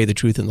I am the way, the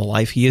truth, and the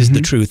life. He is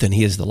the truth and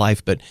he is the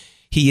life, but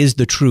he is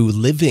the true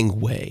living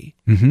way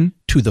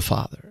to the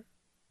Father.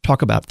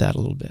 Talk about that a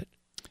little bit.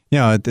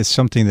 Yeah, it's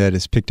something that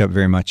is picked up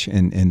very much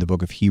in the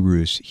book of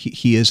Hebrews.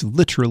 He is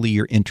literally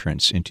your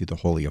entrance into the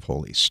Holy of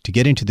Holies. To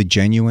get into the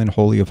genuine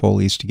Holy of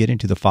Holies, to get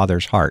into the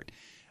Father's heart,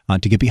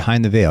 to get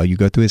behind the veil, you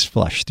go through his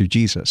flesh, through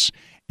Jesus.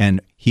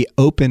 And he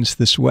opens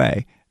this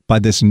way by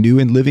this new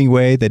and living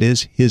way that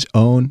is his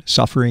own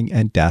suffering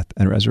and death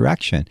and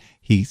resurrection.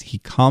 He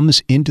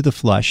comes into the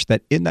flesh,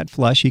 that in that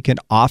flesh he can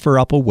offer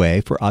up a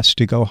way for us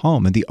to go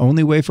home. And the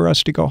only way for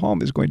us to go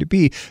home is going to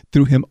be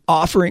through him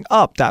offering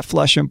up that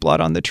flesh and blood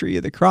on the tree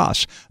of the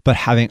cross. But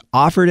having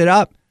offered it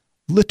up,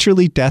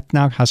 literally death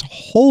now has a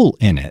hole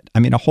in it. I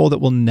mean, a hole that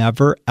will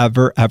never,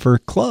 ever, ever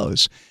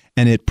close.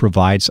 And it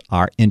provides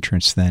our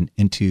entrance then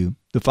into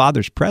the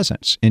Father's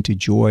presence, into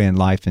joy and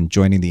life and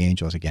joining the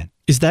angels again.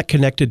 Is that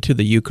connected to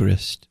the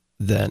Eucharist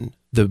then?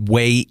 the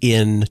way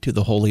in to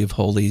the Holy of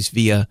Holies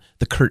via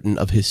the curtain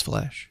of his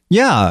flesh.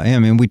 Yeah, I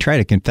mean, we try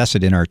to confess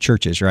it in our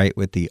churches, right,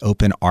 with the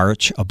open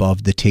arch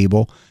above the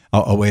table,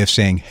 a way of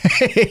saying,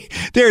 hey,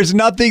 there's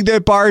nothing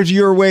that bars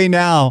your way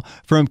now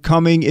from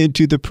coming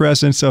into the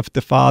presence of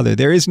the Father.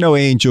 There is no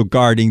angel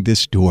guarding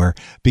this door,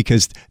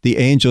 because the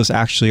angels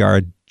actually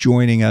are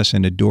joining us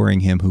and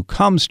adoring him who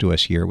comes to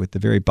us here with the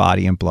very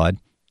body and blood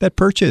that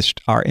purchased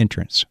our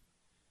entrance.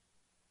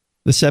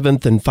 The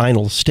seventh and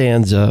final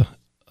stanza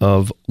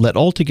of Let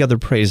All Together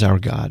Praise Our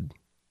God.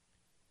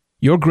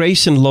 Your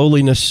grace and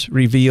lowliness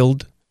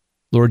revealed,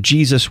 Lord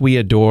Jesus we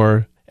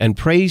adore, and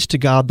praise to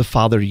God the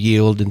Father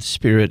yield in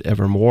spirit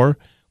evermore.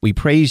 We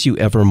praise you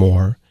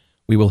evermore.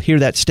 We will hear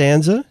that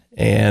stanza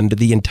and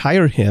the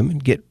entire hymn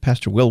and get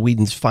Pastor Will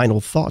Whedon's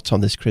final thoughts on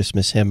this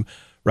Christmas hymn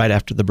right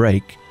after the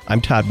break.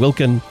 I'm Todd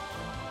Wilken.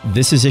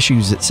 This is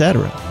Issues,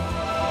 Etc.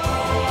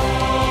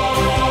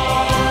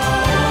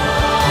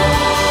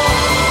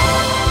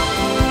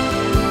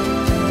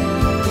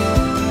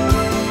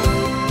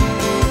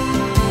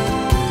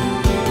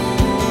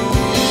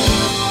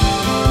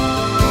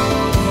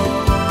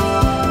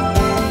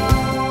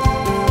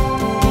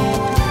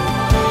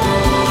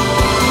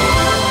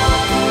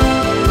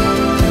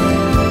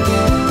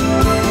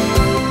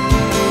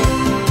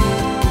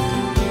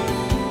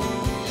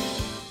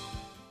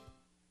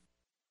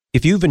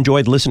 If you've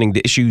enjoyed listening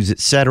to Issues,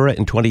 Etc.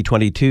 in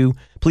 2022,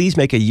 please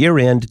make a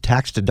year-end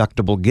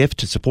tax-deductible gift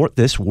to support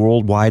this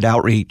worldwide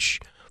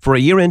outreach. For a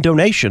year-end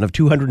donation of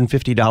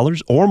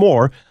 $250 or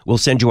more, we'll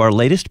send you our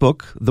latest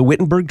book, The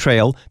Wittenberg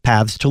Trail,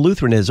 Paths to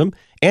Lutheranism,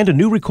 and a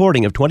new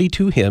recording of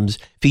 22 hymns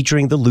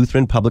featuring the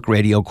Lutheran Public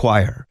Radio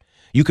Choir.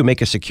 You can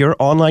make a secure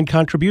online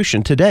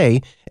contribution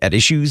today at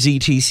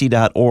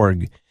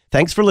issuesetc.org.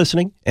 Thanks for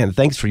listening, and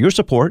thanks for your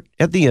support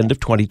at the end of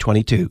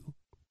 2022.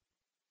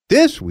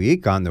 This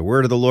week on The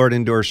Word of the Lord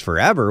Endures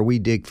Forever, we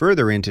dig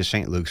further into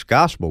St. Luke's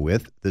Gospel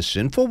with The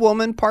Sinful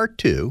Woman Part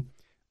 2,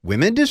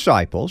 Women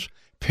Disciples,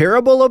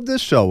 Parable of the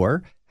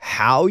Sower,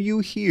 How You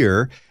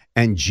Hear,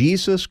 and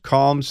Jesus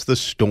Calms the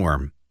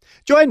Storm.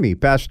 Join me,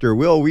 Pastor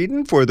Will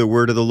Whedon, for The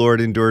Word of the Lord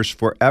Endures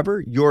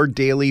Forever, your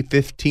daily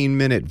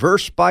 15-minute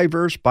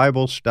verse-by-verse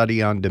Bible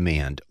study on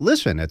demand.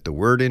 Listen at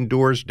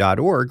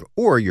thewordendures.org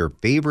or your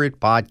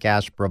favorite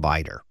podcast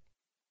provider.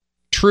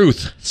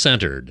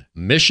 Truth-centered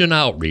mission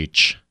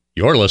outreach.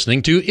 You're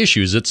listening to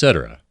Issues,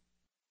 Etc.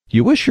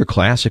 You wish your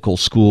classical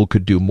school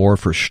could do more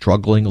for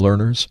struggling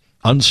learners,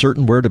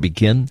 uncertain where to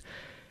begin?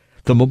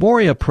 The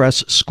Memoria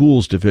Press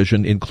Schools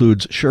Division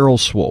includes Cheryl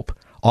Swope,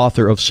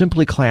 author of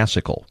Simply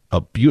Classical,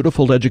 a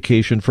beautiful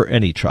education for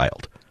any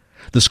child.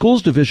 The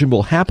Schools Division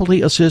will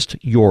happily assist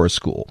your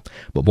school.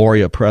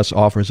 Memoria Press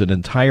offers an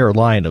entire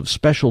line of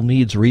special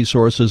needs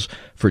resources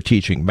for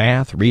teaching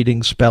math,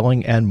 reading,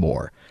 spelling, and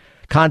more.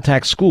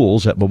 Contact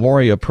schools at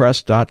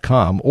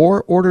memoriapress.com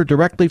or order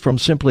directly from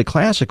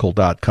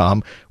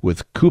simplyclassical.com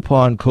with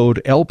coupon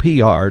code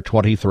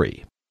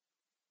LPR23.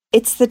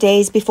 It's the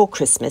days before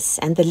Christmas,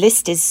 and the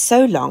list is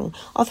so long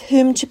of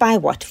whom to buy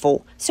what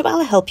for, so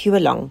I'll help you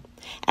along.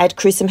 Ad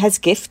Crucem has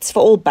gifts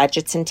for all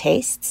budgets and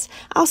tastes.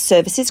 Our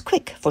service is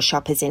quick for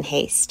shoppers in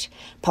haste.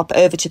 Pop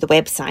over to the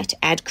website,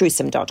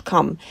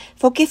 adcrucem.com,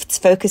 for gifts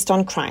focused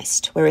on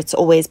Christ, where it's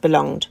always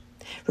belonged.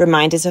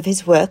 Reminders of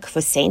his work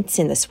for saints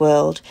in this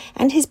world,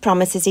 and his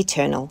promises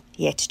eternal,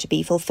 yet to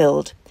be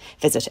fulfilled.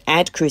 Visit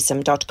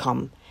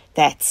adcrucem.com.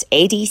 That's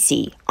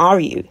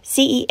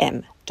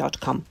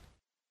ADCRUCEM.com.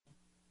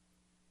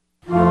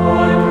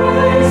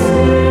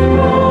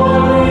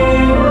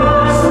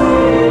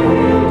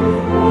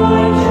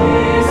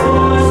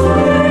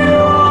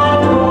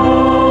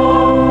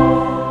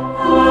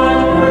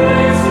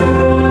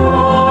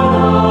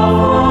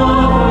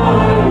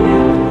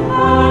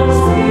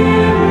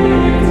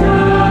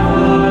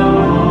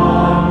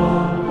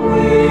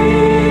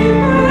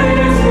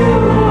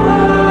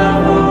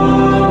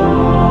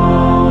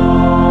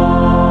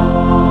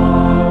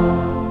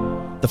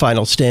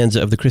 Final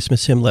stanza of the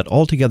Christmas hymn, Let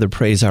All Together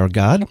Praise Our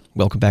God.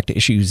 Welcome back to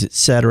Issues,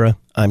 Etc.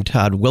 I'm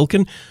Todd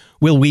Wilken.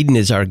 Will Whedon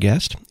is our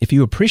guest. If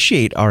you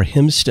appreciate our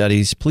hymn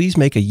studies, please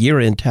make a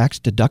year-end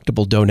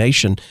tax-deductible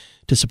donation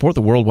to support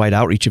the worldwide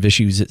outreach of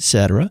Issues,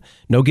 Etc.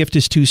 No gift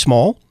is too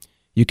small.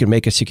 You can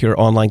make a secure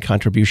online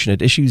contribution at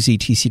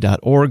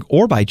issuesetc.org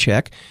or by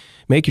check.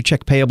 Make your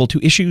check payable to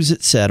Issues,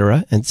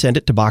 Etc. and send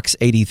it to Box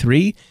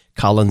 83,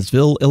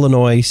 Collinsville,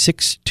 Illinois,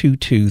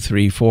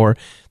 62234.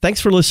 Thanks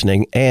for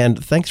listening,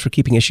 and thanks for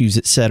keeping Issues,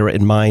 Etc.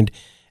 in mind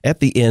at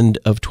the end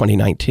of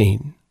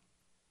 2019.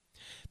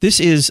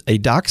 This is a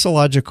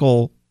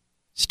doxological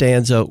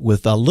stanza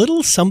with a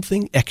little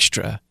something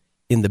extra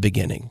in the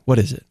beginning. What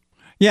is it?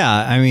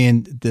 Yeah, I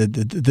mean,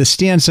 the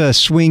stanza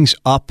swings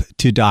up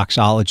to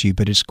doxology,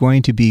 but it's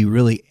going to be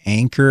really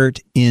anchored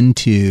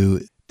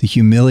into the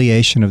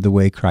humiliation of the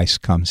way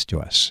Christ comes to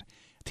us.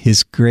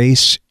 His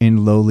grace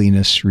in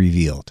lowliness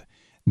revealed.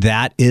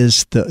 That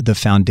is the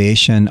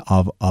foundation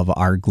of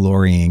our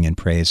glorying and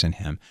praise in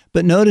him.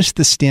 But notice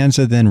the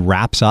stanza then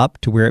wraps up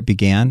to where it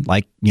began,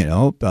 like,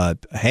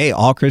 hey,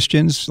 all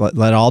Christians,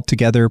 let all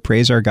together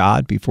praise our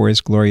God before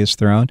his glorious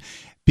throne,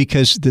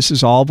 because this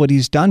is all what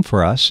he's done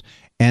for us.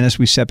 And as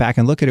we step back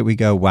and look at it, we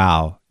go,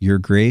 wow, your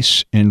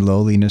grace and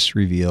lowliness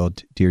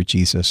revealed, dear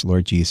Jesus,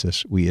 Lord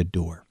Jesus, we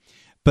adore.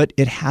 But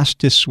it has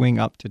to swing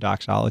up to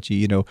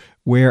doxology.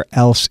 Where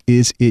else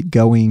is it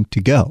going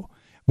to go?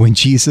 When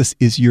Jesus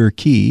is your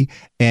key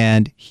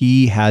and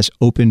he has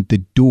opened the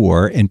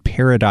door and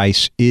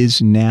paradise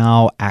is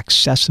now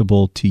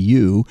accessible to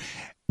you,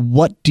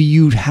 what do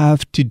you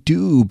have to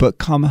do but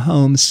come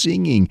home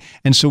singing?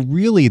 And so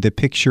really the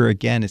picture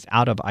again is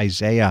out of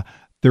Isaiah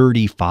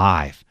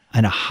 35.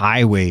 And a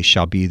highway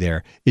shall be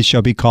there. It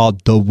shall be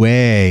called the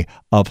way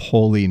of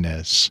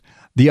holiness.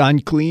 The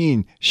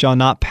unclean shall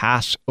not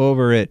pass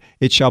over it.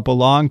 It shall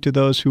belong to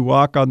those who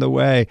walk on the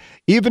way.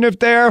 Even if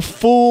they are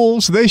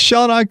fools, they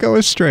shall not go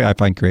astray. I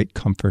find great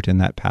comfort in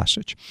that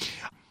passage.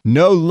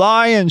 No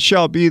lion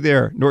shall be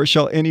there, nor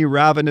shall any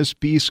ravenous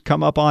beast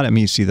come up on him.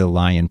 You see the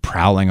lion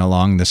prowling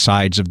along the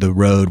sides of the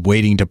road,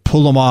 waiting to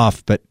pull him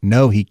off. But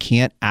no, he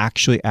can't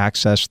actually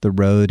access the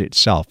road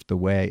itself, the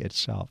way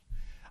itself.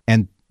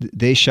 And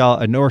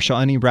nor shall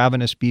any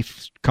ravenous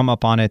beast come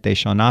upon it. They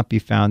shall not be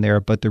found there,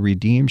 but the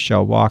redeemed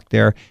shall walk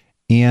there,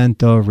 and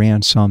the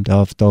ransomed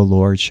of the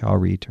Lord shall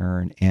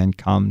return and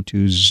come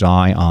to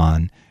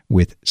Zion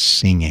with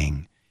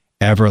singing.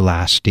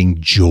 Everlasting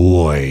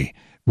joy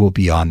will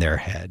be on their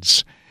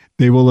heads.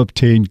 They will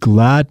obtain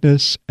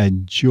gladness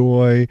and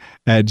joy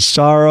and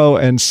sorrow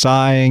and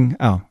sighing.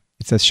 Oh,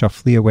 it says shall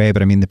flee away,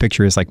 but the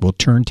picture is like we'll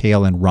turn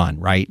tail and run,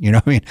 right?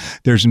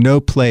 There's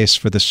no place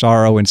for the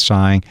sorrow and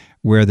sighing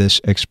where this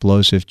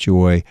explosive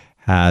joy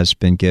has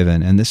been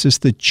given. And this is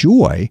the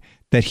joy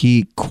that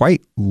he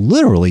quite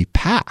literally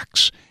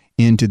packs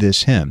into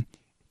this hymn.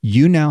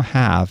 You now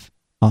have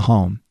a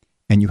home,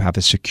 and you have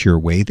a secure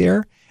way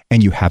there,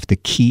 and you have the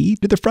key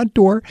to the front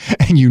door,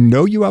 and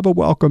you have a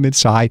welcome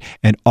inside,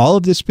 and all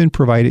of this has been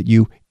provided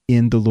you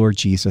in the Lord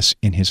Jesus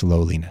in his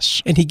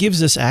lowliness. And he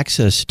gives us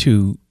access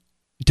to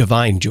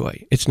divine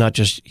joy. It's now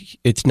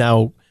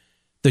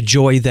the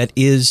joy that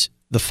is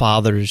the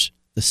Father's,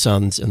 the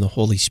Son's, and the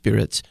Holy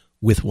Spirit's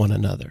with one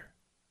another.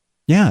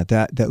 Yeah,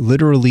 that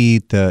literally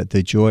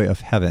the joy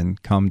of heaven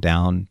come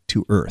down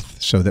to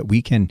earth so that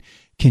we can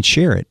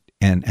share it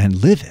and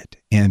live it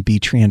and be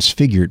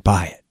transfigured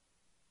by it.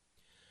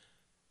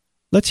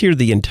 Let's hear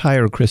the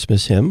entire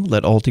Christmas hymn,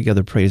 Let All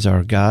Together Praise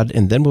Our God,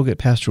 and then we'll get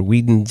Pastor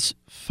Whedon's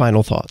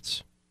final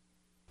thoughts.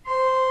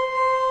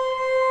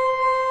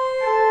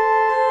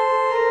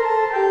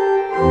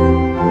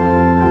 Today,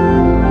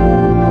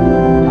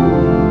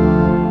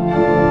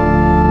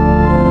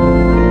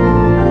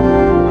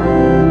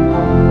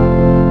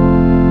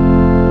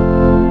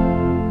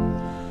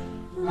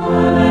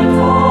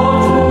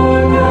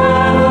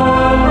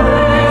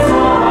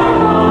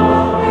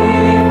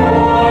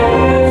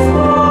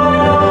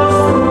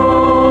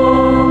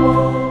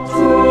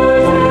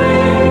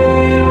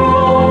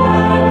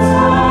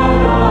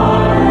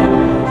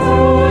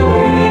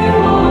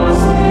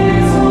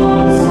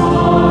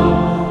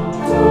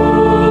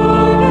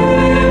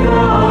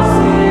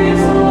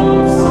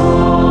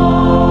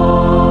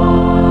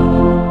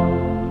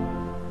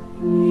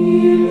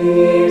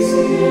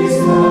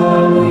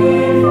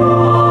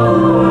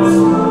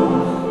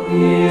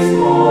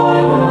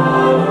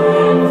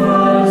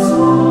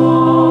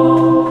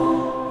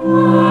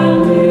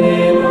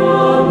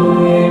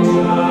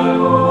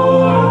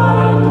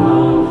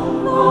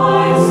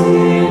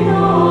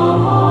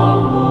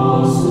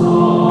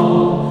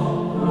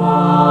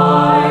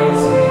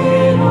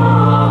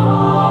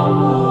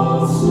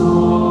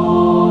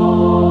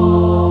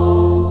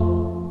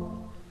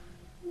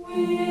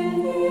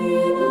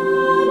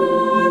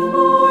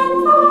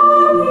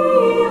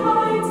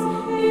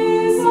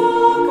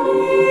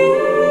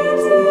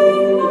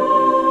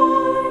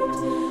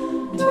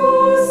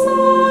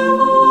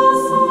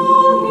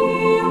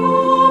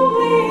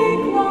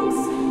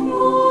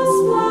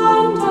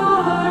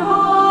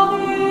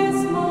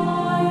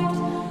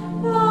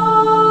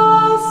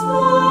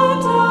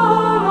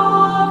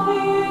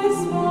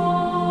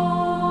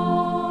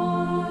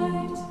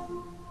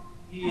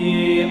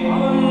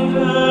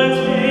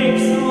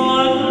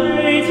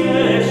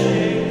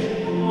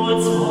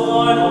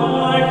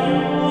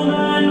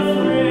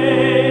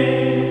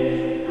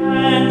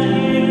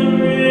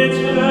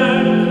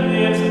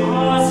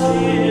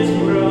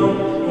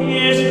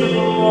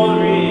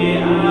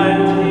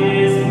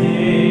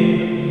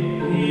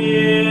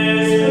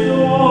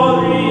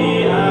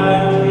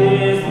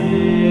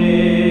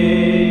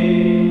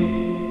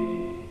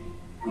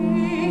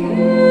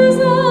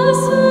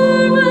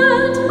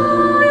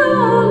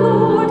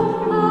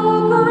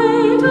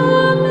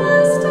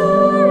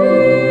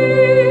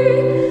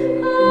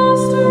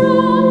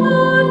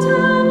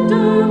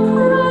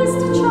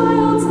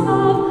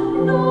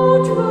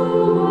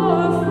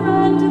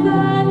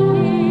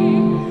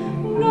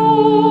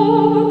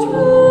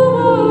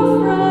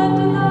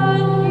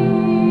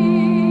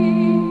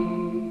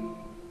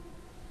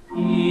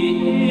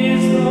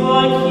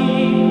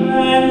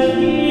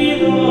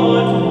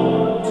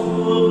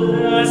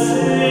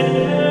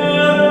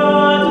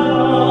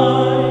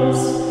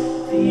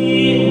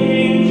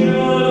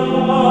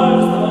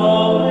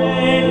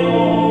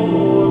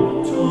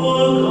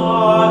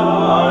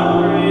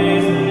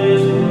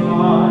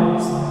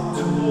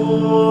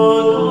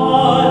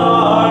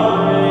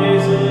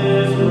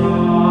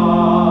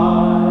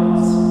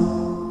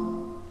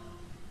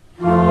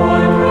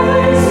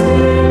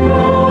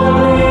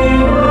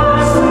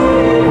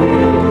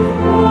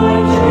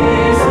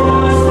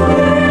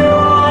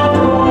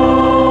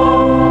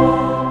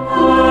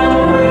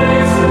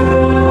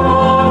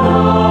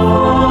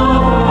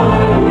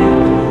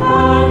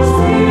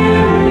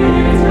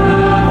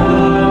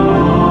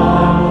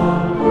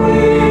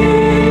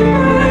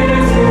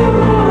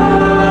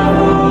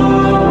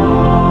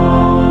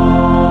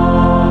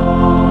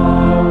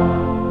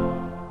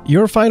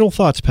 Your final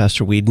thoughts,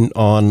 Pastor Whedon,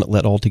 on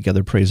Let All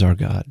Together Praise Our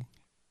God.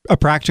 A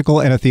practical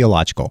and a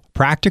theological.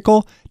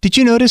 Practical, did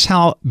you notice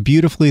how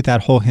beautifully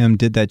that whole hymn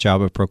did that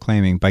job of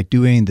proclaiming by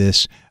doing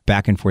this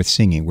back and forth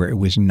singing, where it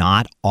was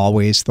not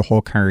always the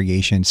whole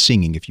congregation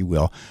singing, if you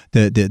will.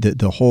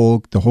 The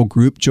whole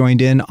group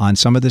joined in on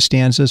some of the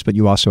stanzas, but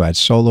you also had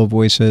solo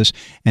voices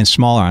and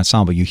smaller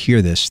ensemble. You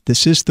hear this.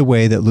 This is the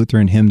way that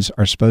Lutheran hymns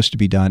are supposed to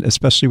be done,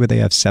 especially where they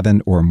have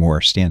 7 or more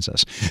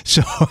stanzas.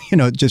 So,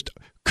 just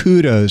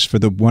kudos for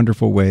the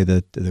wonderful way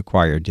that the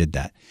choir did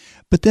that.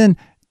 But then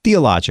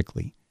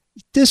theologically,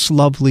 this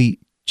lovely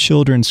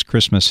children's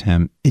Christmas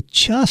hymn, it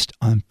just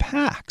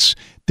unpacks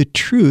the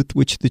truth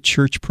which the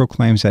church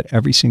proclaims at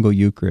every single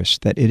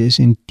Eucharist, that it is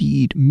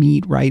indeed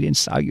meet, right, and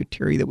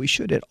salutary, that we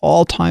should at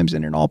all times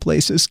and in all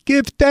places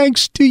give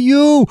thanks to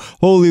you,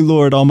 Holy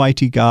Lord,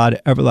 Almighty God,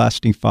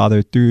 everlasting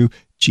Father, through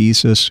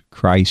Jesus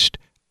Christ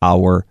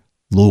our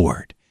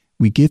Lord.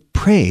 We give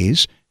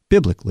praise,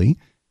 biblically,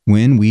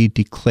 when we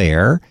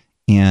declare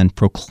and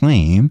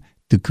proclaim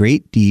the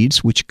great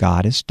deeds which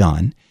God has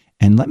done.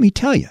 And let me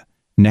tell you,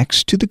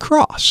 next to the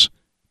cross,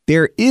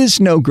 there is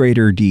no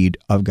greater deed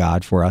of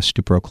God for us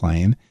to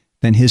proclaim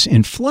than his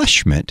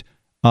enfleshment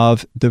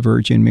of the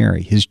Virgin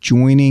Mary, his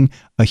joining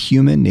a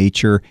human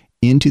nature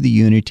into the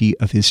unity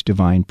of his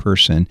divine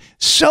person,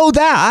 so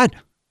that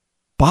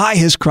by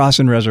his cross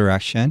and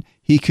resurrection,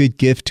 he could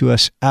give to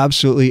us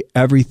absolutely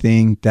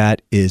everything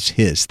that is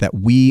his, that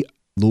we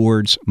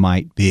Lord's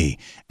might be.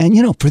 And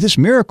for this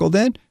miracle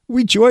then,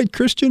 we joined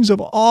Christians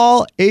of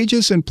all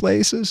ages and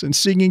places in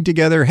singing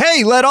together,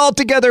 "Hey, let all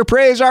together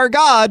praise our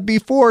God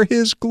before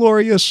his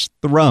glorious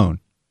throne."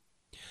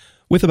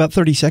 With about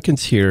 30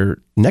 seconds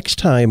here, next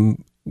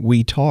time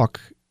we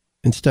talk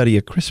and study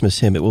a Christmas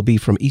hymn, it will be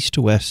from east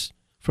to west,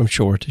 from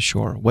shore to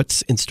shore.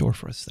 What's in store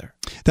for us there?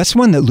 That's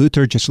one that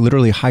Luther just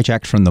literally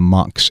hijacked from the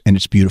monks, and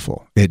it's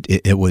beautiful.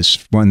 It was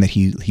one that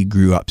he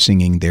grew up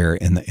singing there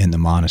in the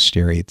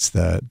monastery. It's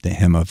the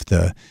hymn of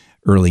the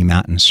early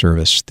Matin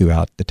service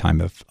throughout the time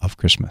of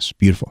Christmas.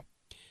 Beautiful.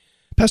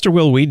 Pastor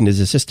Will Whedon is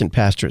assistant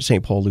pastor at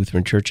St. Paul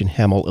Lutheran Church in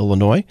Hamel,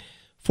 Illinois,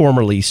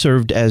 formerly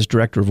served as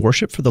director of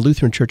worship for the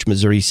Lutheran Church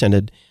Missouri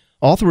Synod,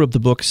 author of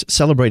the books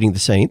Celebrating the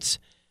Saints,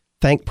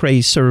 Thank,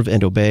 Praise, Serve,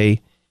 and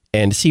Obey,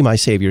 and See My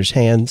Savior's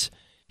Hands.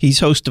 He's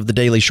host of the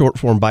daily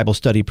short-form Bible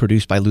study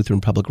produced by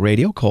Lutheran Public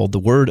Radio called The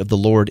Word of the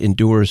Lord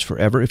Endures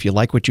Forever. If you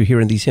like what you hear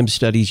in these hymn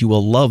studies, you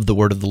will love The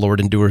Word of the Lord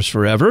Endures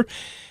Forever.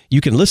 You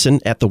can listen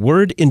at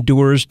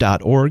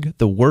thewordendures.org,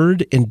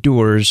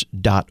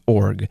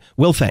 thewordendures.org.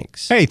 Will,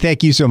 thanks. Hey,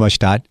 thank you so much,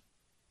 Todd.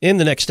 In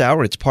the next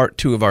hour, it's part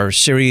 2 of our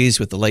series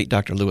with the late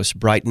Dr. Lewis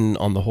Brighton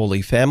on the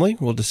Holy Family.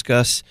 We'll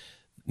discuss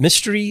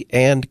mystery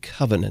and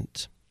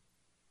covenant.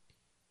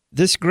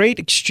 This great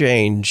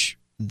exchange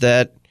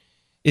that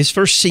is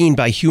first seen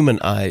by human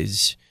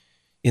eyes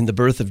in the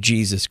birth of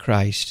Jesus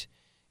Christ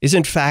is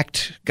in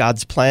fact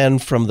God's plan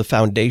from the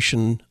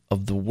foundation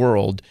of the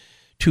world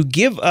to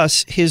give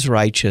us his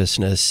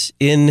righteousness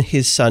in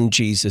his Son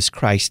Jesus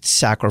Christ's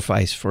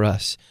sacrifice for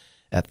us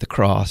at the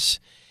cross,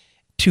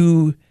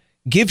 to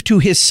give to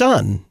his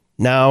Son,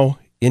 now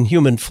in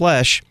human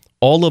flesh,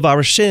 all of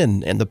our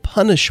sin and the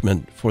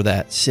punishment for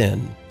that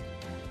sin.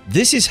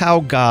 This is how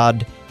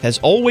God has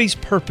always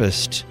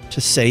purposed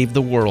to save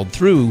the world,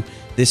 through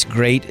this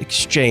great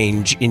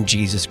exchange in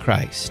Jesus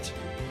Christ.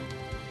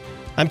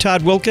 I'm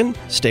Todd Wilken.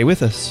 Stay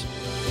with us.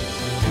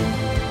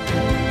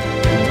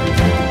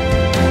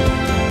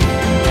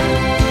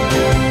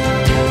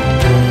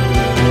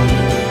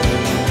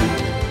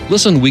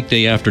 Listen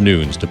weekday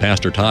afternoons to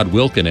Pastor Todd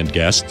Wilken and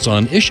guests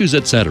on Issues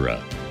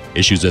Etc.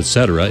 Issues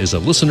Etc. is a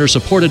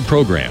listener-supported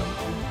program.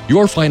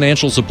 Your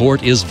financial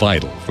support is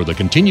vital for the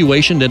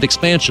continuation and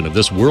expansion of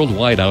this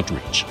worldwide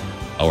outreach.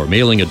 Our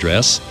mailing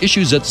address,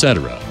 Issues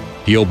Etc.,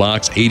 P.O.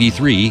 Box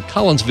 83,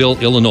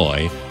 Collinsville,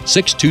 Illinois,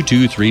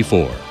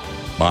 62234.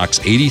 Box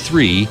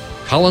 83,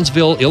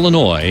 Collinsville,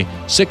 Illinois,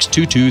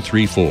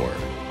 62234.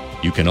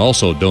 You can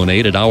also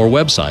donate at our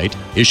website,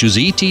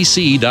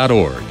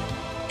 issuesetc.org.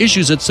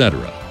 Issues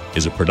Etc.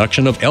 is a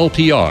production of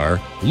LPR,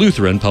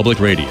 Lutheran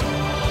Public Radio.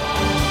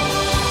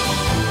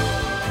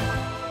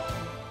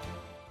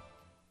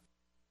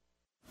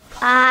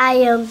 I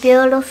am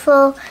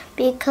beautiful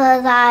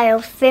because I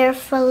am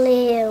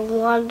fearfully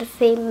and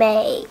wonderfully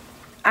made.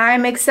 I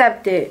am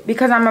accepted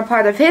because I'm a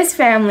part of his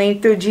family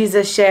through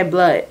Jesus' shed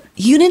blood.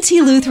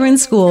 Unity Lutheran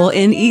School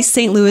in East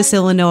St. Louis,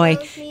 Illinois,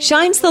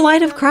 shines the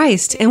light of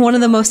Christ in one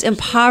of the most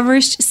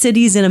impoverished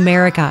cities in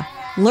America.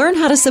 Learn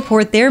how to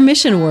support their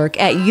mission work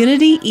at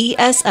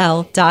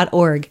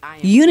unityesl.org.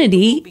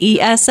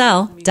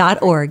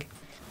 unityesl.org.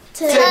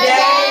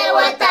 Today,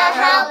 with the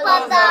help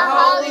of the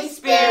Holy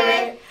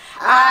Spirit,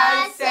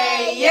 I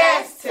say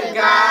yes to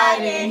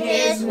God and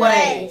his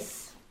ways.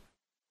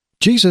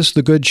 Jesus,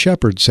 the Good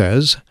Shepherd,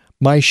 says,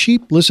 "My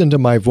sheep listen to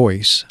my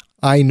voice.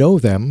 I know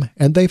them,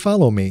 and they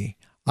follow me.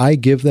 I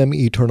give them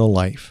eternal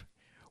life.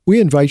 We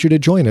invite you to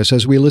join us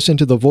as we listen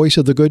to the voice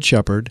of the Good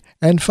Shepherd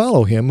and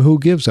follow him who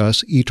gives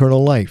us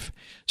eternal life.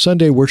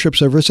 Sunday worship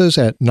services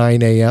at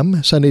 9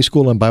 a.m., Sunday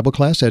school and Bible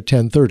class at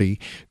 10:30.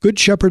 Good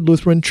Shepherd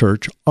Lutheran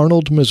Church,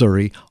 Arnold,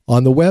 Missouri,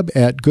 on the web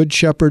at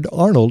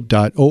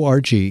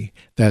goodshepherdarnold.org.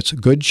 That's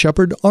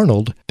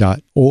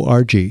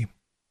goodshepherdarnold.org.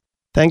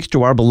 Thanks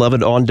to our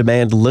beloved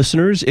on-demand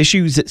listeners,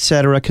 Issues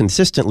Etc.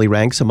 consistently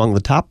ranks among the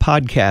top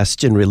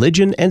podcasts in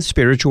religion and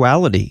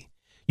spirituality.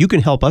 You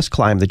can help us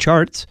climb the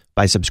charts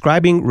by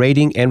subscribing,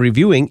 rating, and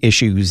reviewing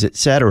Issues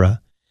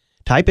Etc.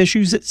 Type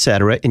Issues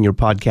Etc. in your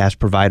podcast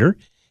provider,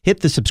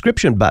 hit the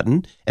subscription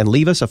button, and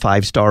leave us a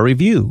 5-star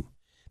review.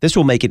 This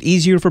will make it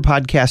easier for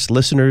podcast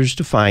listeners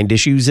to find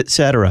Issues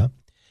Etc.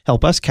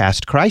 Help us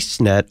cast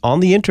Christ's net on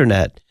the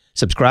internet.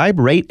 Subscribe,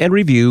 rate, and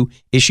review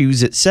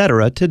Issues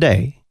Etc.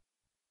 today.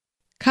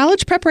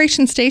 College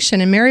Preparation Station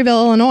in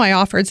Maryville, Illinois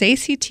offers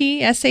ACT,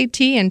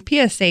 SAT, and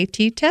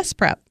PSAT test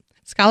prep,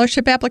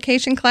 scholarship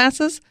application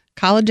classes,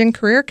 college and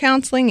career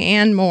counseling,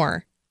 and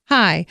more.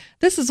 Hi,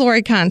 this is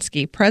Lori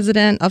Konski,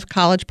 president of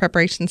College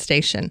Preparation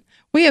Station.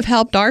 We have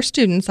helped our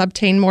students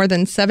obtain more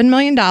than $7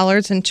 million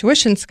in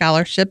tuition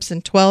scholarships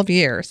in 12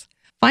 years.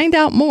 Find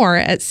out more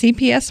at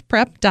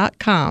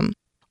cpsprep.com.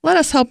 Let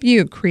us help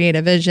you create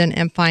a vision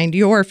and find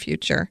your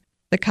future.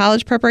 The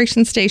College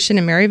Preparation Station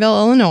in Maryville,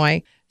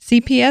 Illinois,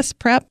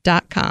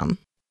 cpsprep.com.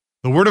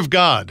 The Word of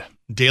God,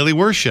 daily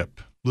worship,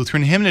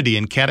 Lutheran hymnody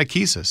and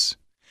catechesis,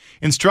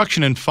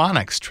 instruction in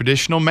phonics,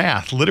 traditional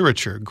math,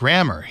 literature,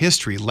 grammar,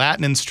 history,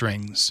 Latin, and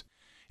strings.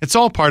 It's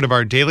all part of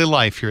our daily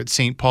life here at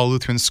St. Paul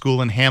Lutheran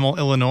School in Hamel,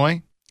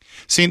 Illinois.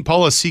 St.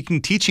 Paul is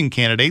seeking teaching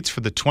candidates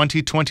for the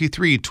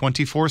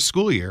 2023-24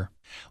 school year.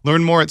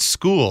 Learn more at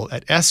school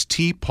at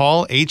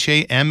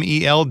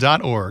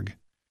stpaulhamel.org.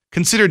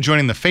 Consider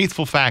joining the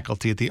faithful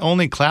faculty at the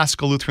only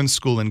classical Lutheran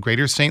school in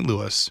Greater St.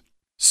 Louis.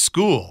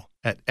 School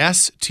at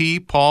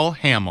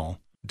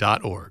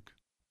stpaulhamel.org.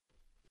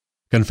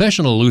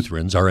 Confessional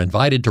Lutherans are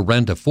invited to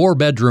rent a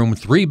 4-bedroom,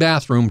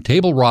 3-bathroom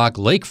Table Rock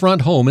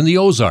lakefront home in the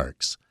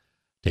Ozarks.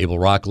 Table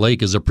Rock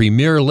Lake is a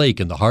premier lake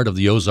in the heart of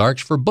the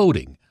Ozarks for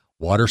boating,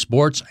 water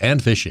sports,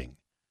 and fishing.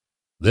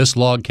 This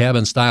log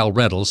cabin-style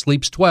rental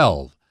sleeps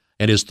 12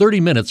 and is 30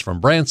 minutes from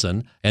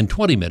Branson and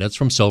 20 minutes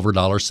from Silver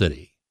Dollar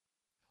City.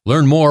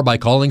 Learn more by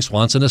calling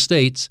Swanson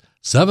Estates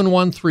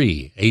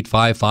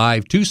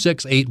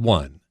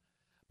 713-855-2681.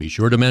 Be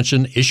sure to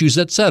mention Issues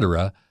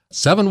Etc.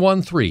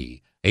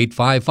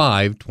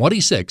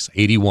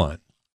 713-855-2681.